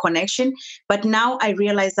click, no connection. But now I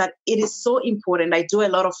realize that it is so important. I do a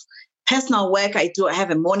lot of personal work. I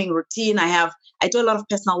have a morning routine. I do a lot of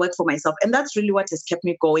personal work for myself. And that's really what has kept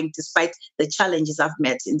me going despite the challenges I've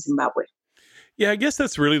met in Zimbabwe. Yeah, I guess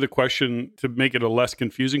that's really the question, to make it a less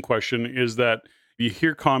confusing question, is that you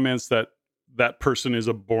hear comments that person is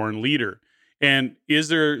a born leader. And is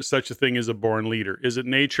there such a thing as a born leader? Is it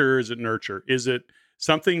nature? Is it nurture? Is it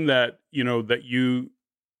something that you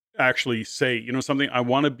actually say, something, I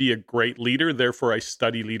want to be a great leader, therefore I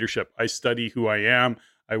study leadership. I study who I am.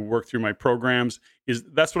 I work through my programs.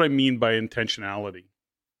 That's what I mean by intentionality.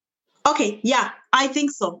 Okay, yeah, I think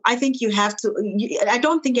so. I think you have to. I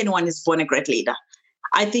don't think anyone is born a great leader.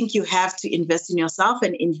 I think you have to invest in yourself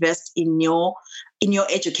and invest in your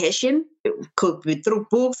education. It could be through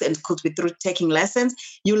books and could be through taking lessons.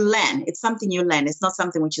 You learn. It's something you learn. It's not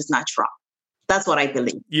something which is natural. That's what I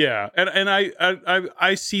believe. Yeah, and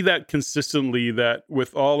I see that consistently, that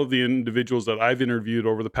with all of the individuals that I've interviewed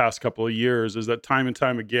over the past couple of years, is that time and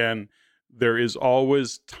time again, there is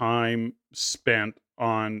always time spent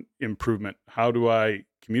on improvement. How do I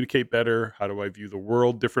communicate better? How do I view the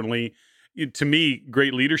world differently? To me,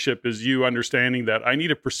 great leadership is you understanding that I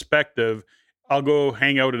need a perspective. I'll go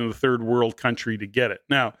hang out in a third world country to get it.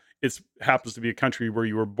 Now, it happens to be a country where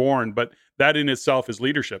you were born, but that in itself is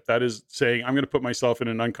leadership. That is saying, I'm going to put myself in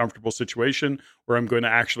an uncomfortable situation where I'm going to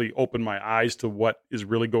actually open my eyes to what is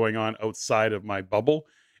really going on outside of my bubble.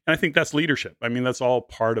 And I think that's leadership. I mean, that's all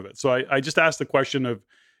part of it. So I just asked the question of,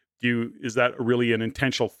 is that really an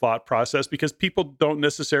intentional thought process? Because people don't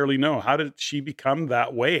necessarily know, how did she become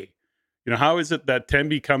that way? How is it that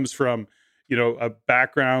Thembi comes from, a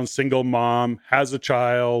background, single mom, has a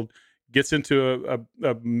child, gets into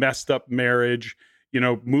a messed up marriage,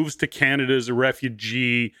 moves to Canada as a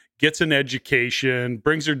refugee, gets an education,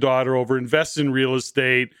 brings her daughter over, invests in real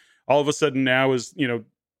estate, all of a sudden now is,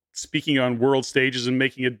 speaking on world stages and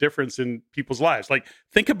making a difference in people's lives. Like,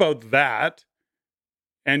 think about that.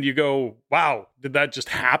 And you go, wow, did that just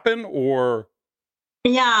happen? Or...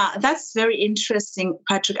 Yeah, that's very interesting,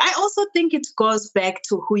 Patrick. I also think it goes back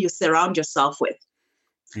to who you surround yourself with.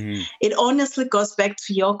 Mm-hmm. It honestly goes back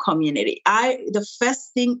to your community. The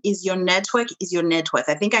first thing is your network is your net worth.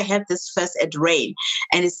 I think I had this first at Rain,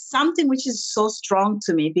 and it's something which is so strong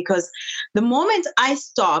to me, because the moment I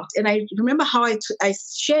stopped, and I remember how I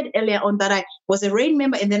shared earlier on that I was a Rain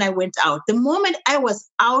member and then I went out. The moment I was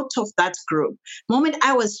out of that group, moment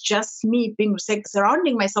I was just me being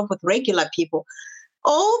surrounding myself with regular people,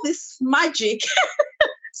 all this magic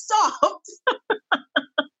stopped.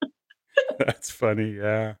 That's funny,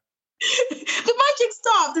 yeah. The magic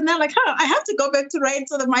stopped, and they're like, I have to go back to Rain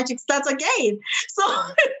so the magic starts again.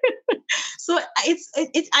 So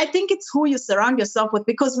I think it's who you surround yourself with,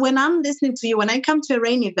 because when I'm listening to you, when I come to a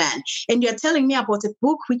Rain event and you're telling me about a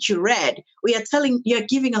book which you read, you're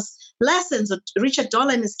giving us lessons, or Richard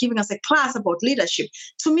Dolan is giving us a class about leadership,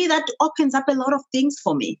 to me that opens up a lot of things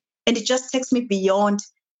for me, and it just takes me beyond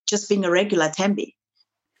just being a regular Thembi.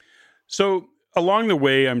 So along the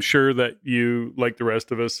way, I'm sure that you, like the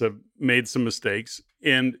rest of us, have made some mistakes.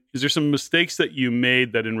 And is there some mistakes that you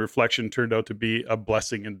made that in reflection turned out to be a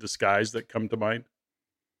blessing in disguise that come to mind?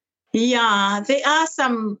 Yeah, there are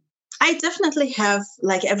some. I definitely have,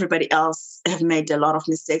 like everybody else, have made a lot of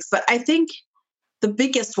mistakes. But I think the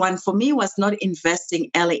biggest one for me was not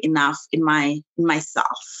investing early enough in myself.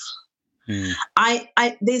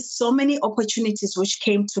 There's so many opportunities which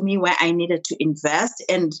came to me where I needed to invest,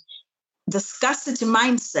 and the scarcity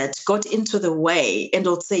mindset got into the way, and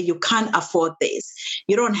will say, you can't afford this.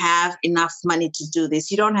 You don't have enough money to do this.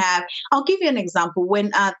 You don't have. I'll give you an example.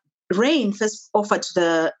 When Rain first offered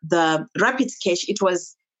the Rapid Cash, it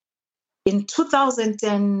was in 2000,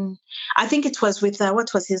 and I think it was with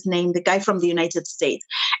what was his name, the guy from the United States,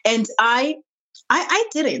 and I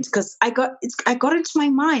didn't, because I got into my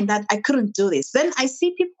mind that I couldn't do this. Then I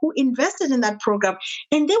see people who invested in that program,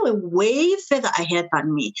 and they were way further ahead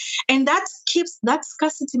than me. And that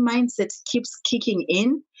scarcity mindset keeps kicking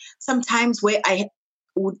in sometimes, where I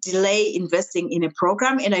would delay investing in a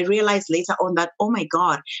program, and I realized later on that, oh my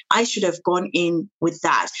God, I should have gone in with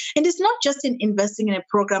that. And it's not just in investing in a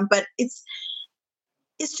program, but it's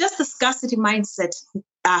just the scarcity mindset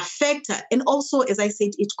factor. And also, as I said,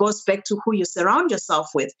 it goes back to who you surround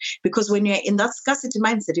yourself with. Because when you're in that scarcity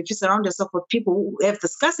mindset, if you surround yourself with people who have the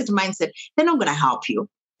scarcity mindset, they're not going to help you.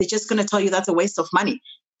 They're just going to tell you that's a waste of money.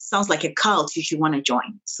 Sounds like a cult you should want to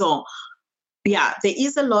join. So yeah, there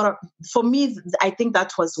is a lot of, for me, I think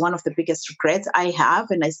that was one of the biggest regrets I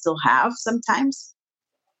have, and I still have sometimes,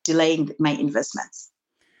 delaying my investments.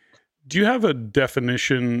 Do you have a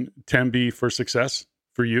definition, Thembi, for success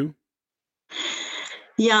for you?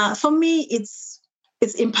 Yeah, for me, it's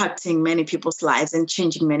impacting many people's lives and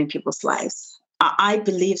changing many people's lives. I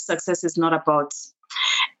believe success is not about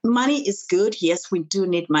money. Is good. Yes, we do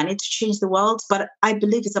need money to change the world, but I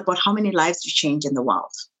believe it's about how many lives you change in the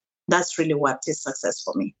world. That's really what is success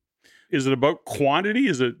for me. Is it about quantity?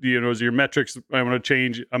 Is it, is your metrics, I want to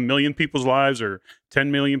change 1 million people's lives or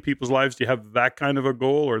 10 million people's lives? Do you have that kind of a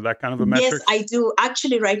goal or that kind of a metric? Yes, I do.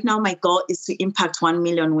 Actually, right now, my goal is to impact 1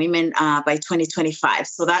 million women by 2025.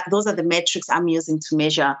 So those are the metrics I'm using to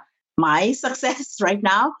measure my success right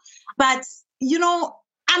now. But,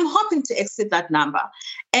 I'm hoping to exceed that number.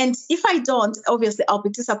 And if I don't, obviously I'll be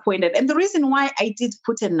disappointed. And the reason why I did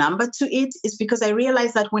put a number to it is because I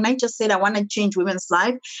realized that when I just said I want to change women's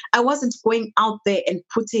life, I wasn't going out there and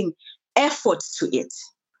putting effort to it.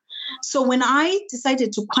 So when I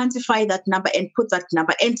decided to quantify that number and put that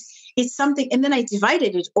number, and it's something, and then I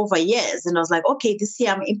divided it over years, and I was like, okay, this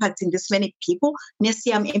year I'm impacting this many people. Next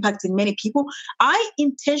year I'm impacting many people. I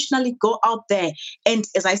intentionally go out there and,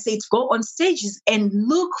 as I said, go on stages and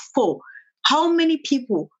look for how many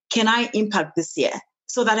people can I impact this year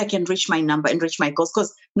so that I can reach my number and reach my goals,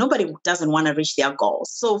 because nobody doesn't want to reach their goals.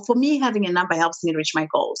 So for me, having a number helps me reach my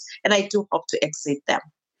goals, and I do hope to exceed them.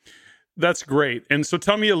 That's great. And so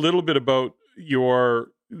tell me a little bit about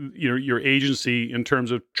your agency in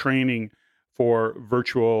terms of training for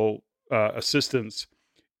virtual assistants.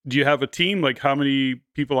 Do you have a team? Like, how many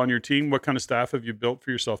people on your team? What kind of staff have you built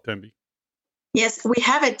for yourself, Thembi? Yes, we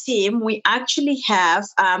have a team. We actually have,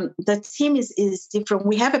 the team is different.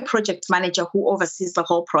 We have a project manager who oversees the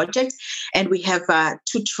whole project, and we have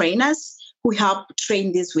 2 trainers who help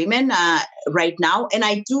train these women right now. And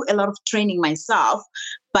I do a lot of training myself,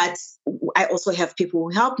 but I also have people who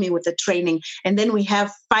help me with the training. And then we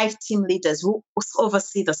have 5 team leaders who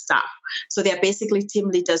oversee the staff. So they're basically team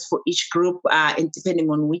leaders for each group, and depending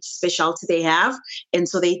on which specialty they have. And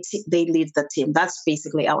so they lead the team. That's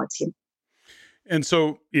basically our team. And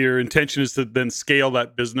so your intention is to then scale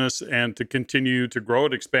that business and to continue to grow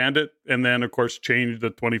it, expand it, and then, of course, change the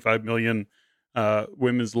 25 million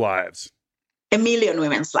women's lives. 1 million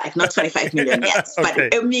women's life, not 25 million yet, Okay.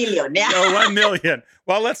 but 1 million. Yeah. Oh, 1 million.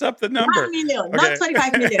 Well, let's up the number. 1 million, Okay. not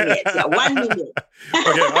 25 million yet. Yeah, 1 million.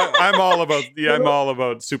 Okay, I'm all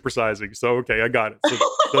about supersizing. So okay, I got it.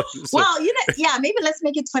 So. Well, maybe let's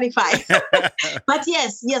make it 25. But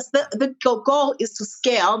yes, the goal is to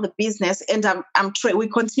scale the business, and we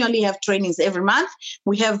continually have trainings every month.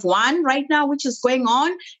 We have one right now which is going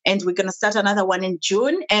on, and we're going to start another one in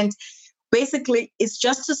June. And basically, it's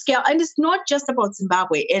just to scale. And it's not just about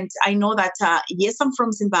Zimbabwe. And I know that, yes, I'm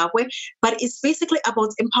from Zimbabwe, but it's basically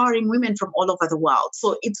about empowering women from all over the world.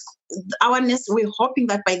 So it's awareness. We're hoping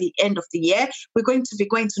that by the end of the year, we're going to be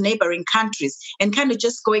going to neighboring countries and kind of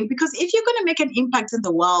just going, because if you're going to make an impact in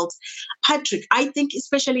the world, Patrick, I think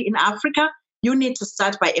especially in Africa, you need to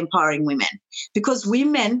start by empowering women, because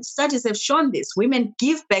studies have shown this, women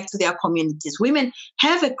give back to their communities. Women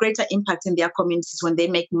have a greater impact in their communities when they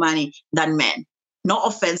make money than men. No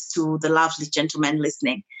offense to the lovely gentleman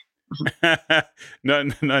listening.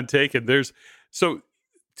 None taken. So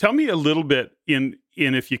tell me a little bit in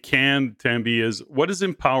if you can, Thembi, is what does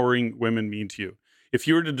empowering women mean to you? If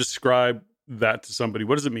you were to describe that to somebody,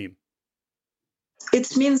 what does it mean?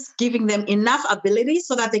 It means giving them enough ability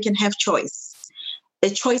so that they can have a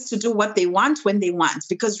choice to do what they want when they want.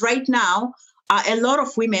 Because right now, a lot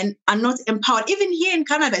of women are not empowered. Even here in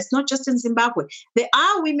Canada, it's not just in Zimbabwe. There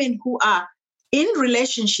are women who are in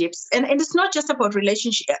relationships, and it's not just about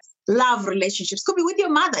relationships, love relationships. It could be with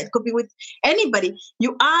your mother. It could be with anybody.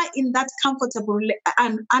 You are in that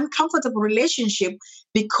uncomfortable relationship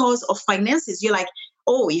because of finances. You're like,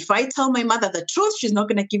 oh, if I tell my mother the truth, she's not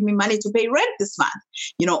going to give me money to pay rent this month,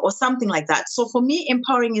 or something like that. So for me,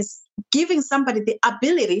 empowering is giving somebody the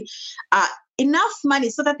ability, enough money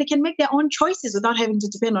so that they can make their own choices without having to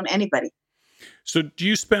depend on anybody. So do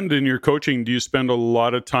you spend a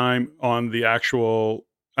lot of time on the actual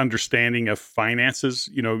understanding of finances?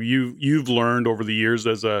 You've learned over the years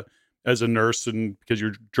as a nurse, and because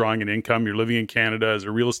you're drawing an income, you're living in Canada as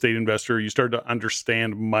a real estate investor, you start to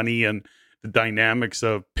understand money and the dynamics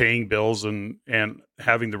of paying bills and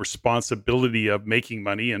having the responsibility of making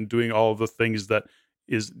money and doing all of the things that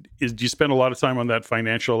do you spend a lot of time on that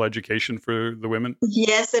financial education for the women?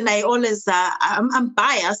 Yes, and I always, I'm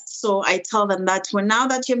biased, so I tell them that now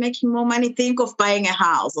that you're making more money, think of buying a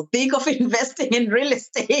house or think of investing in real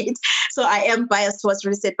estate. So I am biased towards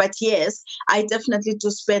real estate, but yes, I definitely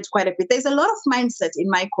do spend quite a bit. There's a lot of mindset in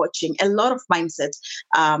my coaching,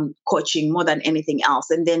 coaching more than anything else.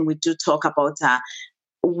 And then we do talk about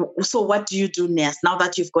so what do you do next now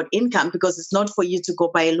that you've got income? Because it's not for you to go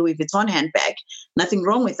buy a Louis Vuitton handbag. Nothing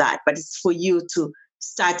wrong with that, but it's for you to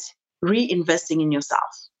start reinvesting in yourself.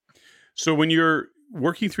 So when you're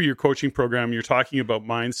working through your coaching program, you're talking about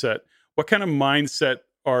mindset. What kind of mindset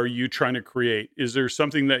are you trying to create? Is there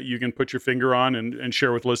something that you can put your finger on and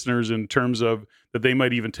share with listeners in terms of that they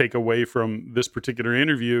might even take away from this particular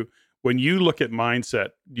interview? When you look at mindset,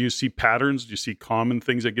 do you see patterns? Do you see common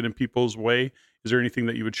things that get in people's way? Is there anything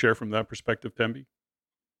that you would share from that perspective, Thembi?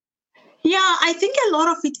 Yeah, I think a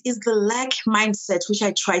lot of it is the lack mindset, which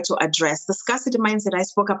I try to address. The scarcity mindset I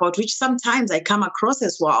spoke about, which sometimes I come across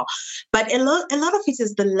as well. But a lot of it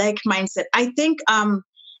is the lack mindset. I think, and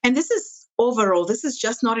this is overall, this is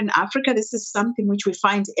just not in Africa. This is something which we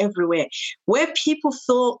find everywhere, where people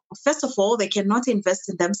feel, first of all, they cannot invest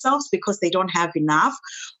in themselves because they don't have enough.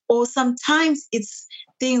 Or sometimes it's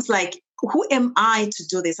things like, who am I to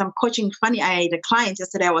do this? I'm coaching. Funny, I had a client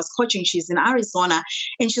yesterday I was coaching. She's in Arizona,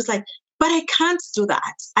 and she's like, but I can't do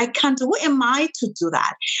that. I can't. Who am I to do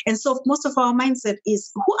that? And so most of our mindset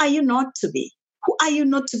is, who are you not to be? Who are you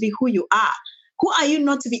not to be who you are? Who are you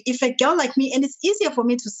not to be? If a girl like me, and it's easier for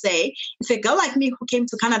me to say, if a girl like me who came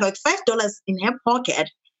to Canada with $5 in her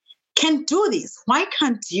pocket can do this, why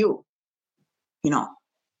can't you?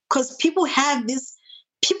 Because people have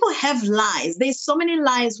lies. There's so many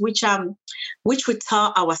lies which we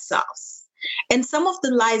tell ourselves. And some of the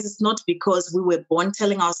lies is not because we were born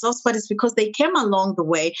telling ourselves, but it's because they came along the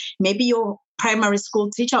way. Maybe your primary school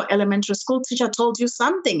teacher or elementary school teacher told you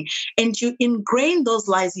something, and you ingrain those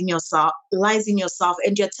lies in yourself,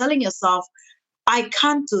 and you're telling yourself, I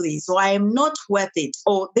can't do this, or I am not worth it,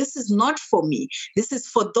 or this is not for me. This is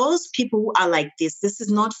for those people who are like this. This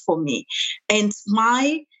is not for me. And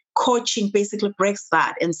my coaching basically breaks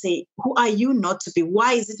that and say, who are you not to be?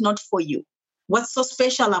 Why is it not for you? What's so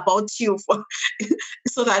special about you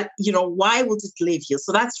so that, why would it leave you?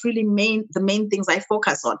 So that's really the main things I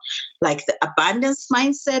focus on, like the abundance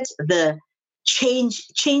mindset, the change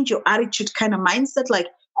your attitude kind of mindset, like,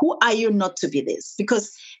 who are you not to be this?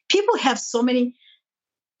 Because people have so many,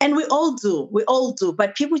 and we all do,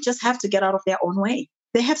 but people just have to get out of their own way.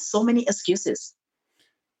 They have so many excuses.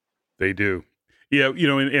 They do. Yeah,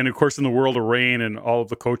 and of course in the world of RAIN and all of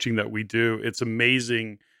the coaching that we do, it's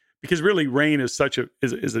amazing. Because really, RAIN is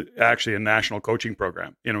actually a national coaching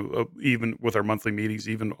program, even with our monthly meetings,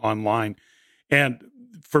 even online. And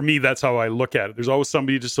for me, that's how I look at it. There's always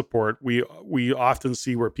somebody to support. We often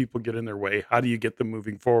see where people get in their way. How do you get them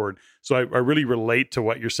moving forward? So I really relate to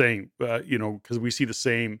what you're saying, because we see the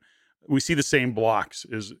same blocks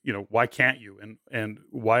is, why can't you? And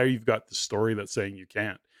why you've got the story that's saying you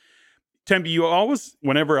can't. Thembi, you always,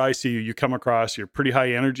 whenever I see you, you come across, you're pretty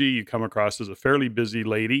high energy. You come across as a fairly busy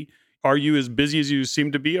lady. Are you as busy as you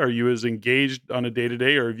seem to be? Are you as engaged on a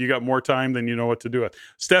day-to-day, or have you got more time than you know what to do with?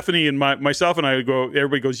 Stephanie and myself and I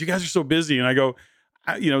everybody goes, you guys are so busy. And I go,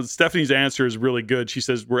 Stephanie's answer is really good. She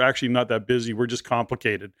says, we're actually not that busy. We're just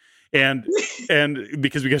complicated. And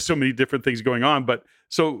because we got so many different things going on. But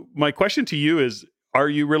so my question to you is, are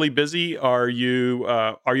you really busy? Are you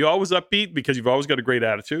always upbeat because you've always got a great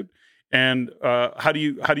attitude? And how do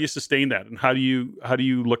you sustain that? And how do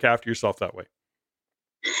you look after yourself that way?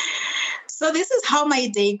 So this is how my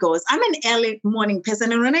day goes. I'm an early morning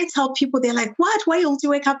person. And when I tell people, they're like, what? Why would you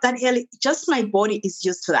wake up that early? Just my body is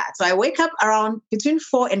used to that. So I wake up around between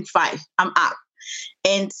 4 and 5. I'm up.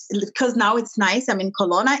 And because now it's nice, I'm in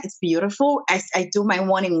Kelowna, it's beautiful. I do my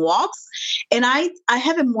morning walks, and I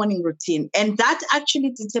have a morning routine, and that actually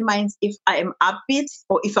determines if I am upbeat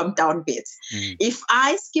or if I'm downbeat. If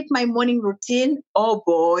I skip my morning routine, oh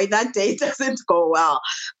boy, that day doesn't go well.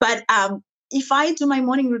 But if I do my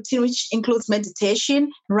morning routine, which includes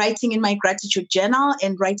meditation, writing in my gratitude journal,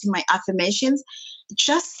 and writing my affirmations,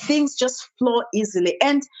 things just flow easily.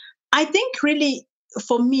 And I think really,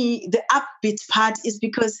 for me, the upbeat part is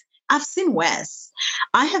because I've seen worse.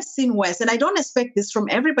 I have seen worse, and I don't expect this from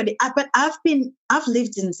everybody. But I've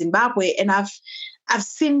lived in Zimbabwe, and I've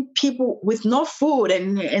seen people with no food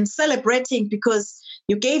and celebrating because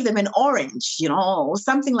you gave them an orange, or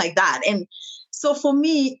something like that. And so for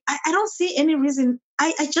me, I don't see any reason.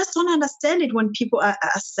 I just don't understand it when people are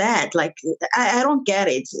sad. Like, I don't get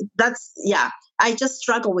it. I just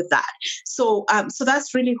struggle with that. So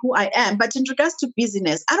that's really who I am. But in regards to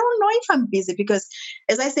busyness, I don't know if I'm busy because,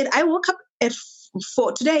 as I said, I woke up at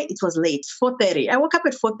 4. Today it was late, 4:30. I woke up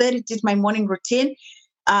at 4:30, did my morning routine,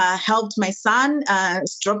 helped my son,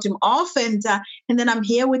 dropped him off, and then I'm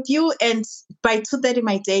here with you. And by 2:30,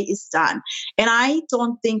 my day is done. And I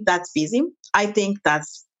don't think that's busy. I think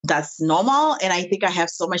that's normal. And I think I have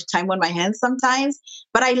so much time on my hands sometimes.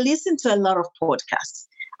 But I listen to a lot of podcasts.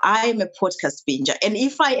 I'm a podcast binger. And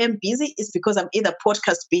if I am busy, it's because I'm either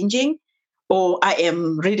podcast binging or I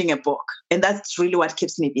am reading a book. And that's really what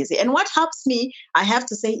keeps me busy. And what helps me, I have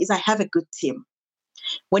to say, is I have a good team.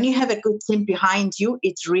 When you have a good team behind you,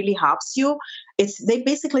 it really helps you. They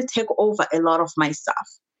basically take over a lot of my stuff.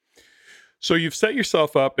 So you've set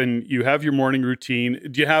yourself up and you have your morning routine.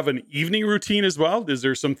 Do you have an evening routine as well? Is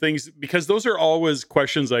there some things, because those are always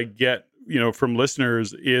questions I get from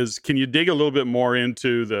listeners is, can you dig a little bit more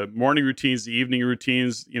into the morning routines, the evening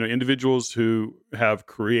routines, individuals who have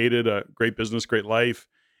created a great business, great life,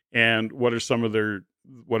 and what are some of their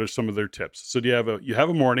tips? So do you have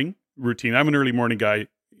a morning routine? I'm an early morning guy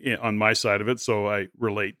on my side of it, so I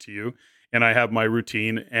relate to you, and I have my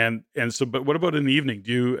routine. And so, but what about in the evening?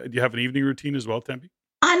 Do you have an evening routine as well, Thembi?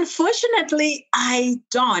 Unfortunately, I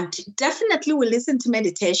don't. Definitely, we listen to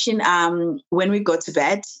meditation when we go to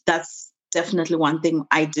bed. That's definitely one thing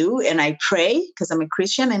I do. And I pray because I'm a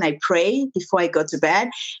Christian, and I pray before I go to bed.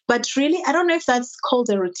 But really, I don't know if that's called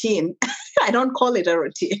a routine. I don't call it a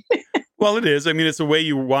routine. Well, it is. I mean, it's a way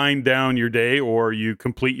you wind down your day or you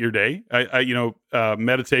complete your day.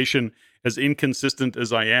 Meditation, as inconsistent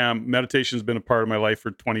as I am, meditation has been a part of my life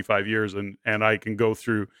for 25 years. And I can go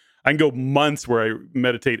months where I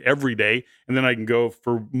meditate every day. And then I can go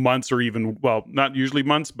for months or even, well, not usually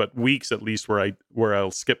months, but weeks at least where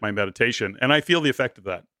I'll skip my meditation. And I feel the effect of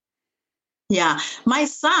that. Yeah, my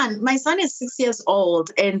son is 6 years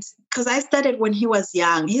old, and because I started when he was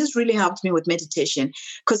young, he's really helped me with meditation.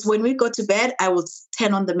 Because when we go to bed, I will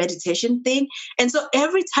turn on the meditation thing, and so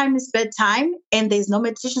every time it's bedtime and there's no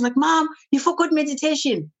meditation, like, Mom, you forgot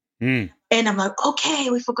meditation, and I'm like, okay,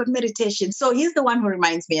 we forgot meditation. So he's the one who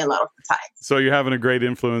reminds me a lot of the time. So you're having a great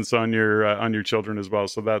influence on your children as well.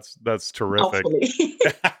 So that's terrific.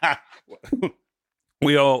 Hopefully.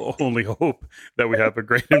 We all only hope that we have a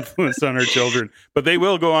great influence on our children, but they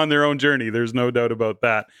will go on their own journey. There's no doubt about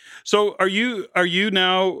that. So are you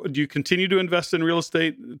now, do you continue to invest in real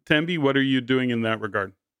estate, Thembi? What are you doing in that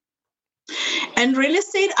regard? And real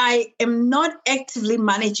estate, I am not actively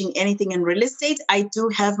managing anything in real estate. I do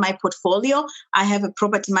have my portfolio. I have a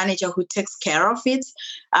property manager who takes care of it.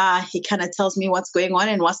 He kind of tells me what's going on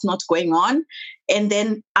and what's not going on. And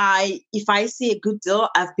then if I see a good deal,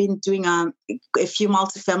 I've been doing a few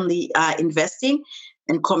multifamily investing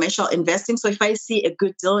and commercial investing. So if I see a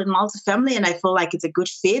good deal in multifamily and I feel like it's a good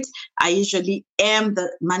fit, I usually am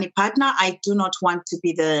the money partner. I do not want to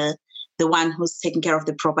be the one who's taking care of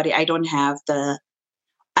the property. I don't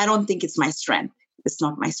think it's my strength. It's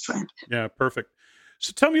not my strength. Yeah, perfect.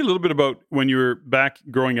 So tell me a little bit about when you were back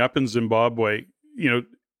growing up in Zimbabwe.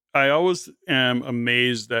 I always am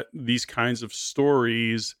amazed at these kinds of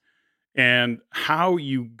stories and how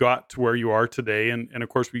you got to where you are today. And of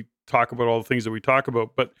course, we talk about all the things that we talk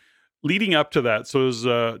about, but leading up to that, so as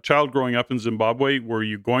a child growing up in Zimbabwe, were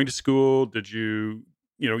you going to school? Did you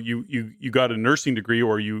got a nursing degree,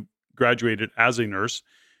 or you graduated as a nurse?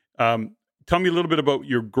 Tell me a little bit about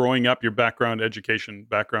your growing up, your education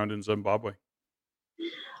background in Zimbabwe.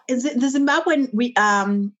 The Zimbabwean,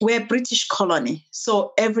 we're a British colony,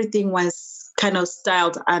 so everything was kind of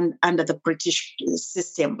styled under the British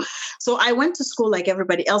system. So I went to school like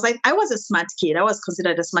everybody else. I was a smart kid. I was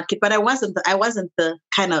considered a smart kid, but I wasn't the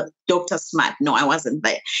kind of doctor smart. No, I wasn't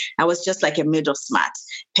there. I was just like a middle smart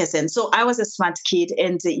person. So I was a smart kid.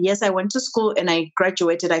 And yes, I went to school and I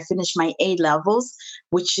graduated. I finished my A levels,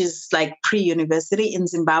 which is like pre-university in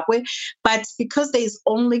Zimbabwe. But because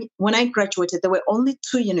when I graduated, there were only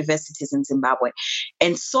 2 universities in Zimbabwe,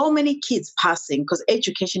 and so many kids passing, because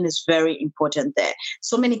education is very important there.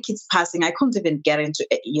 So many kids passing, I couldn't even get into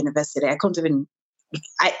a university. I couldn't even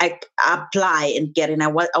I apply and get in. I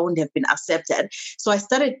wouldn't have been accepted. So I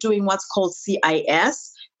started doing what's called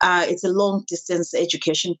CIS. It's a long distance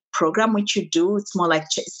education program, which you do. It's more like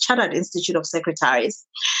Chartered Institute of Secretaries.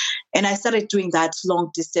 And I started doing that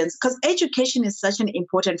long distance because education is such an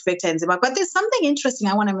important factor in Zimbabwe. But there's something interesting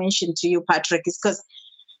I want to mention to you, Patrick, is because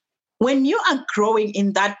when you are growing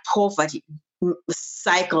in that poverty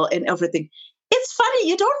cycle and everything, it's funny,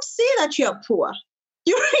 you don't see that you are poor.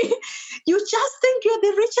 You just think you're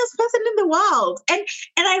the richest person in the world. And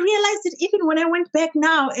I realized it even when I went back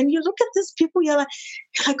now, and you look at these people, you're like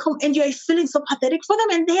and you're feeling so pathetic for them,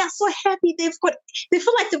 and they are so happy. They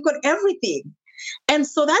feel like they've got everything. And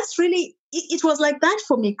so that's really, it was like that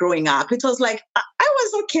for me growing up. It was like, I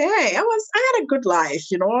was okay. I had a good life,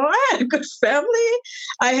 I had a good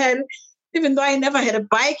family. Even though I never had a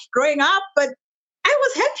bike growing up, but I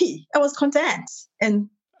was happy. I was content. And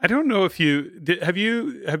I don't know if have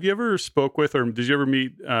you ever spoke with, or did you ever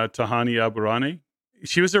meet Tahani Aburane?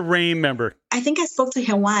 She was a RAIN member. I think I spoke to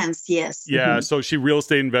her once. Yes. Yeah. Mm-hmm. So she real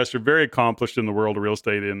estate investor, very accomplished in the world of real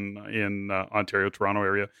estate in Ontario, Toronto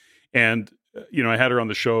area. And, I had her on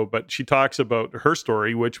the show, but she talks about her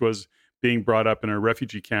story, which was being brought up in a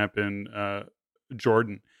refugee camp in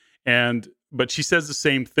Jordan. But she says the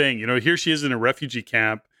same thing, here she is in a refugee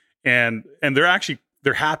camp and they're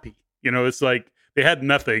happy. It's like they had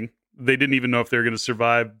nothing. They didn't even know if they were going to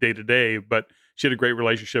survive day to day, but she had a great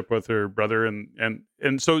relationship with her brother, and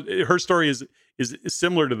so her story is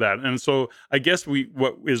similar to that. And so I guess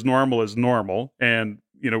what is normal, and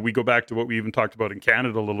we go back to what we even talked about in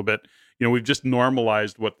Canada a little bit. We've just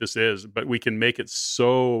normalized what this is, but we can make it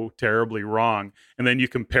so terribly wrong. And then you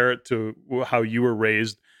compare it to how you were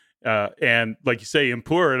raised, and like you say, in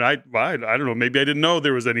poor. And I don't know, maybe I didn't know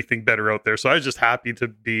there was anything better out there, so I was just happy to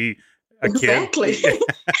be a kid. Exactly.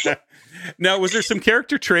 Now, was there some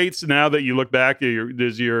character traits now that you look back?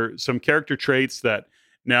 There's some character traits that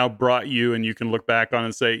now brought you, and you can look back on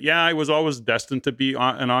and say, yeah, I was always destined to be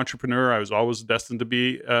an entrepreneur. I was always destined to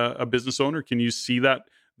be a business owner. Can you see that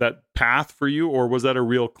path for you, or was that a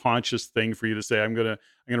real conscious thing for you to say, I'm gonna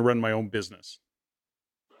run my own business?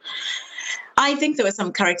 I think there were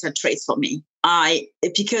some character traits for me.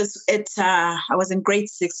 Because I was in grade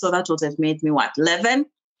 6, so that would have made me 11.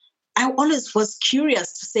 I always was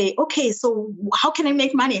curious to say, okay, so how can I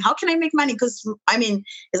make money? How can I make money? Because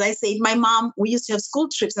as I said, my mom, we used to have school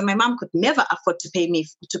trips, and my mom could never afford to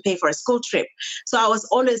pay for a school trip. So I was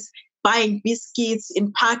always buying biscuits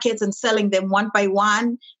in packets and selling them one by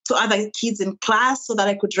one to other kids in class so that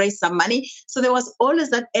I could raise some money. So there was always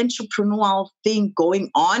that entrepreneurial thing going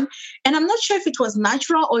on. And I'm not sure if it was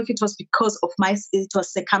natural or if it was because of it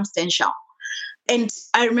was circumstantial. And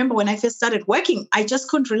I remember when I first started working, I just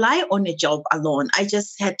couldn't rely on a job alone. I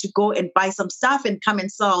just had to go and buy some stuff and come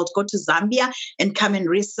and sell. I'd go to Zambia and come and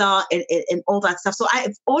resell and all that stuff. So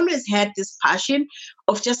I've always had this passion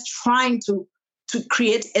of just trying to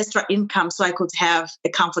create extra income so I could have a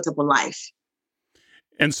comfortable life.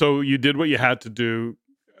 And so you did what you had to do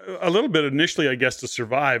a little bit initially, I guess, to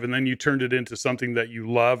survive. And then you turned it into something that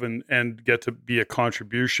you love and get to be a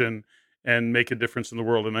contribution and make a difference in the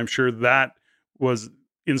world. And I'm sure that was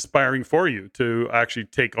inspiring for you to actually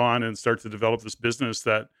take on and start to develop this business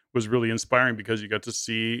that was really inspiring, because you got to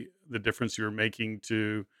see the difference you were making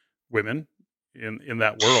to women in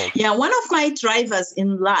that world. Yeah, one of my drivers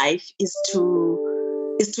in life is to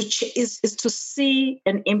see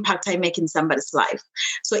an impact I make in somebody's life.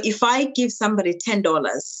 So if I give somebody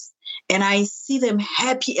 $10 and I see them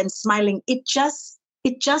happy and smiling, it just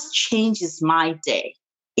changes my day.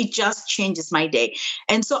 It just changes my day.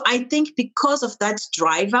 And so I think because of that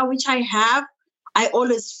driver, which I have, I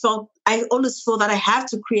always feel that I have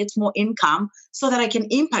to create more income so that I can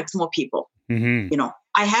impact more people. Mm-hmm.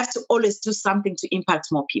 I have to always do something to impact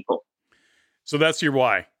more people. So that's your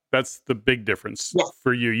why. That's the big difference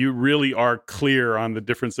for you. You really are clear on the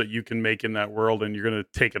difference that you can make in that world, and you're going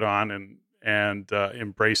to take it on and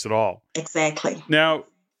embrace it all. Exactly. Now,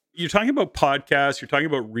 you're talking about podcasts, you're talking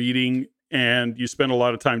about reading, and you spend a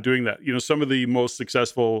lot of time doing that. Some of the most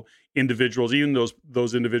successful individuals, even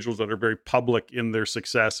those individuals that are very public in their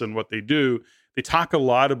success and what they do, they talk a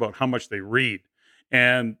lot about how much they read.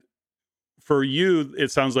 And for you, it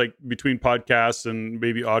sounds like between podcasts and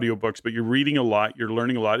maybe audiobooks, but you're reading a lot, you're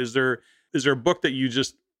learning a lot. Is there a book that you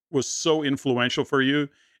just was so influential for you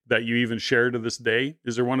that you even share to this day?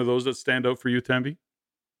 Is there one of those that stand out for you, Thembi?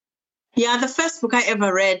 Yeah, the first book I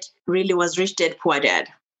ever read really was Rich Dad, Poor Dad.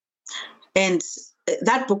 And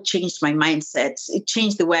that book changed my mindset. It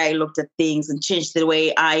changed the way I looked at things and changed the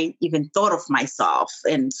way I even thought of myself.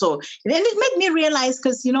 And so then it made me realize,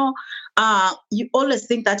 because, you always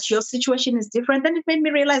think that your situation is different. Then it made me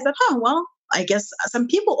realize that, I guess some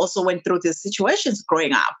people also went through these situations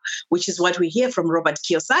growing up, which is what we hear from Robert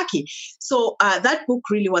Kiyosaki. So that book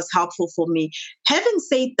really was helpful for me. Having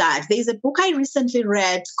said that, there's a book I recently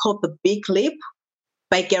read called The Big Leap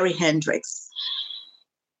by Gary Hendricks.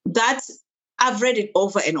 That I've read it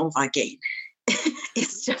over and over again.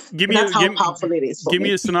 It's just how powerful it is for me. Give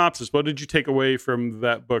me a synopsis. What did you take away from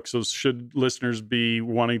that book? So should listeners be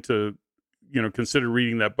wanting to, consider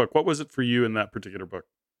reading that book? What was it for you in that particular book?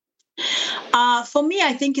 For me,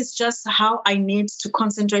 I think it's just how I need to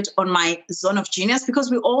concentrate on my zone of genius, because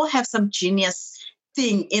we all have some genius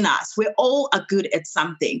thing in us. We all are good at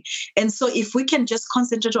something. And so if we can just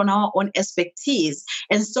concentrate on our own expertise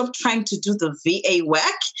and stop trying to do the VA work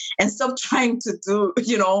and stop trying to do,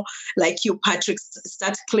 like you, Patrick,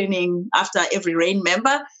 start cleaning after every rain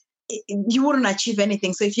member, you wouldn't achieve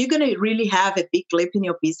anything. So if you're going to really have a big leap in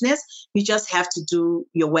your business, you just have to do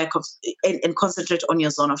your work and concentrate on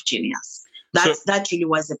your zone of genius. That really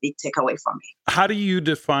was a big takeaway for me. How do you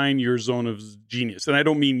define your zone of genius? And I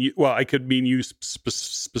don't mean you, I could mean you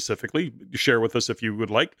specifically. Share with us if you would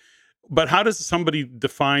like. But how does somebody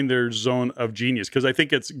define their zone of genius? Because I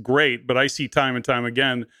think it's great, but I see time and time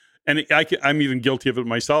again, and I'm even guilty of it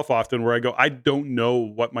myself often, where I go, I don't know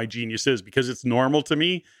what my genius is because it's normal to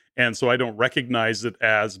me. And so I don't recognize it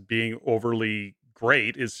as being overly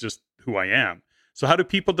great. It's just who I am. So how do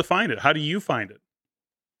people define it? How do you find it?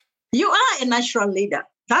 You are a natural leader.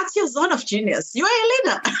 That's your zone of genius. You are a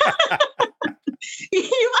leader.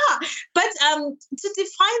 You are. But to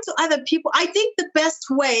define to other people, I think the best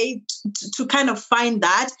way to kind of find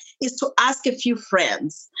that is to ask a few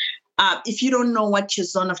friends. If you don't know what your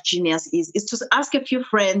zone of genius is to ask a few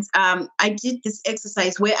friends. I did this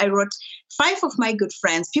exercise where I wrote 5 of my good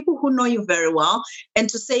friends, people who know you very well, and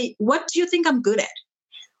to say, what do you think I'm good at?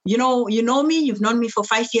 You know me, you've known me for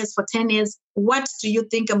 5 years, for 10 years. What do you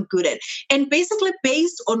think I'm good at? And basically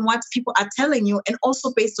based on what people are telling you and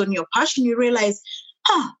also based on your passion, you realize,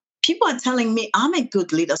 people are telling me I'm a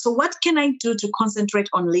good leader. So what can I do to concentrate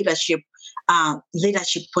on leadership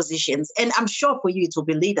positions? And I'm sure for you, it will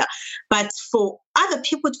be leader. But for other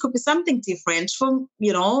people, it could be something different.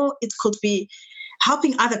 It could be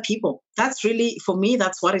helping other people. That's really, for me,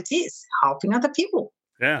 that's what it is, helping other people.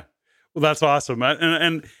 Yeah. Well, that's awesome.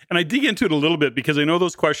 And I dig into it a little bit because I know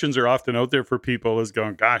those questions are often out there for people is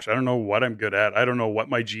going, gosh, I don't know what I'm good at. I don't know what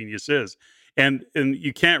my genius is. And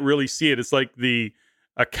you can't really see it. It's like the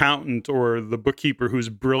accountant or the bookkeeper who's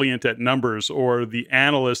brilliant at numbers, or the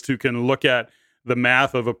analyst who can look at the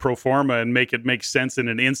math of a pro forma and make it make sense in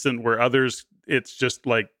an instant, where others, it's just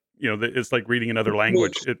like, it's like reading another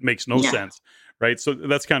language. It makes no sense. Right. So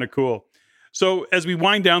that's kind of cool. So as we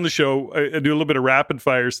wind down the show, I do a little bit of rapid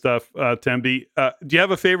fire stuff, Thembi. Do you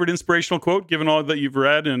have a favorite inspirational quote, given all that you've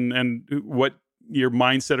read and what your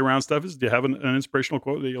mindset around stuff is? Do you have an inspirational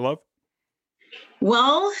quote that you love?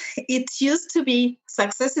 Well, it used to be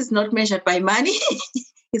success is not measured by money.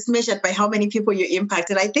 It's measured by how many people you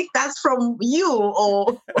impacted. I think that's from you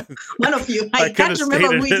or one of you. I can't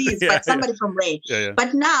remember who it is, but somebody from Ray. Yeah.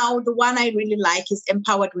 But now the one I really like is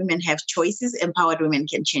empowered women have choices. Empowered women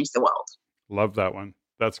can change the world. Love that one.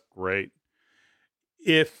 That's great.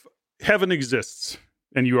 If heaven exists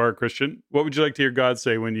and you are a Christian, what would you like to hear God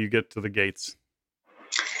say when you get to the gates?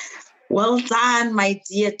 Well done, my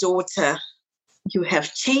dear daughter. You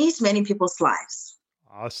have changed many people's lives.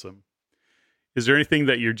 Awesome. Is there anything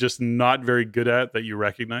that you're just not very good at that you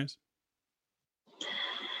recognize?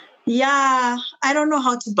 Yeah, I don't know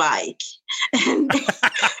how to bike.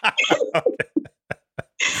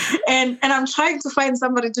 And I'm trying to find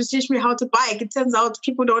somebody to teach me how to bike. It turns out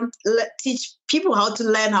people don't teach people how to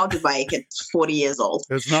learn how to bike at 40 years old.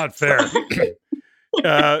 It's not fair.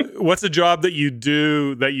 What's a job that you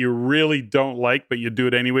do that you really don't like, but you do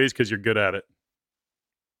it anyways because you're good at it?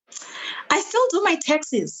 I still do my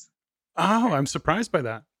taxes. Oh, I'm surprised by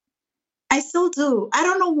that. I still do. I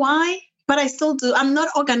don't know why, but I still do. I'm not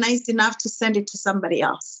organized enough to send it to somebody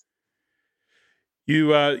else.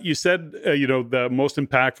 You said, the most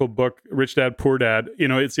impactful book, Rich Dad, Poor Dad.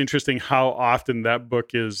 It's interesting how often that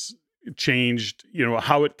book is changed,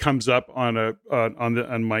 how it comes up on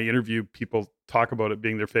my interview. People talk about it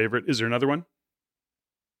being their favorite. Is there another one?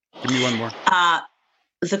 Give me one more.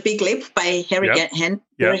 The Big Leap by Harry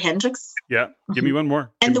Hendricks. Yeah. Give me one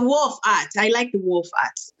more. And The War of Art. I like The War of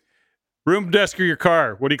Art. Room, desk, or your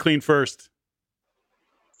car? What do you clean first?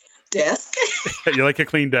 Desk. You like a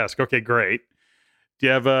clean desk. Okay, great. Do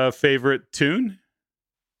you have a favorite tune?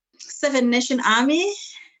 Seven Nation Army.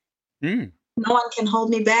 No One Can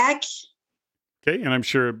Hold Me Back. Okay, and I'm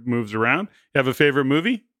sure it moves around. You have a favorite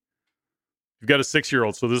movie? You've got a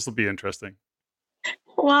 6-year-old, so this will be interesting.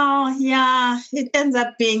 Well, yeah, it ends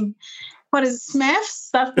up being, what is it,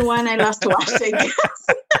 Smurfs? That's the one I love to watch, I guess.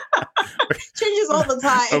 Changes all the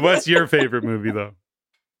time. What's your favorite movie, though?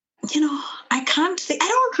 I can't think. I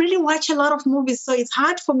don't really watch a lot of movies, so it's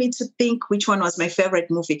hard for me to think which one was my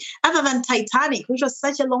favorite movie, other than Titanic, which was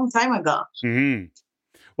such a long time ago. Mm-hmm.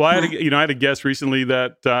 Well, I had a guest recently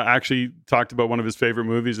that actually talked about one of his favorite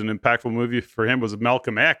movies. An impactful movie for him was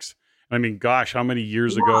Malcolm X. I mean, gosh, how many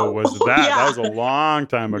years ago was that? Yeah. That was a long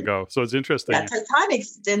time ago. So it's interesting. Yeah, Titanic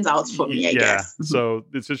stands out for me, I guess. So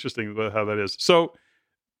it's interesting how that is. So,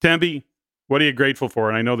 Thembi, what are you grateful for?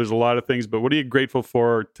 And I know there's a lot of things, but what are you grateful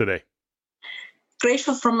for today?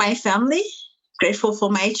 Grateful for my family, grateful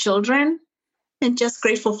for my children, and just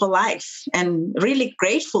grateful for life, and really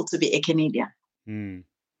grateful to be a Canadian.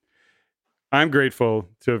 I'm grateful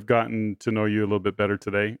to have gotten to know you a little bit better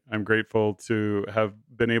today. I'm grateful to have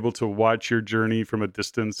been able to watch your journey from a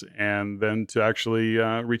distance and then to actually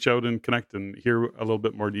reach out and connect and hear a little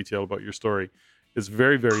bit more detail about your story. It's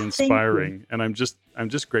very, very inspiring, and I'm just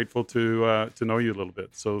grateful to know you a little bit.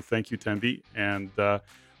 So thank you, Thembi, and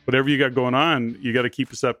whatever you got going on, you got to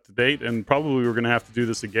keep us up to date, and probably we're going to have to do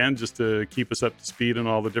this again just to keep us up to speed on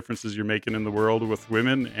all the differences you're making in the world with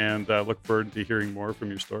women, and look forward to hearing more from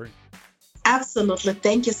your story. Absolutely.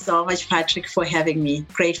 Thank you so much, Patrick, for having me.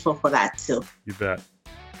 Grateful for that too. You bet.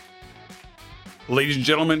 Ladies and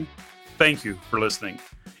gentlemen, thank you for listening.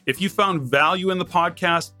 If you found value in the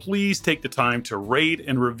podcast, please take the time to rate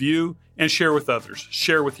and review and share with others.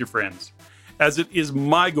 Share with your friends. As it is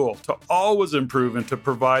my goal to always improve and to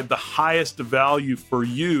provide the highest value for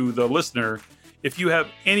you, the listener. If you have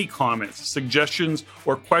any comments, suggestions,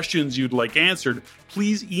 or questions you'd like answered,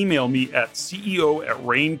 please email me at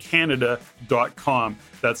ceo@reincanada.com.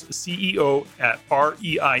 That's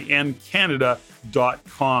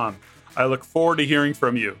ceo@reincanada.com. I look forward to hearing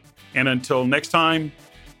from you. And until next time,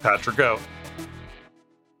 Patrick out.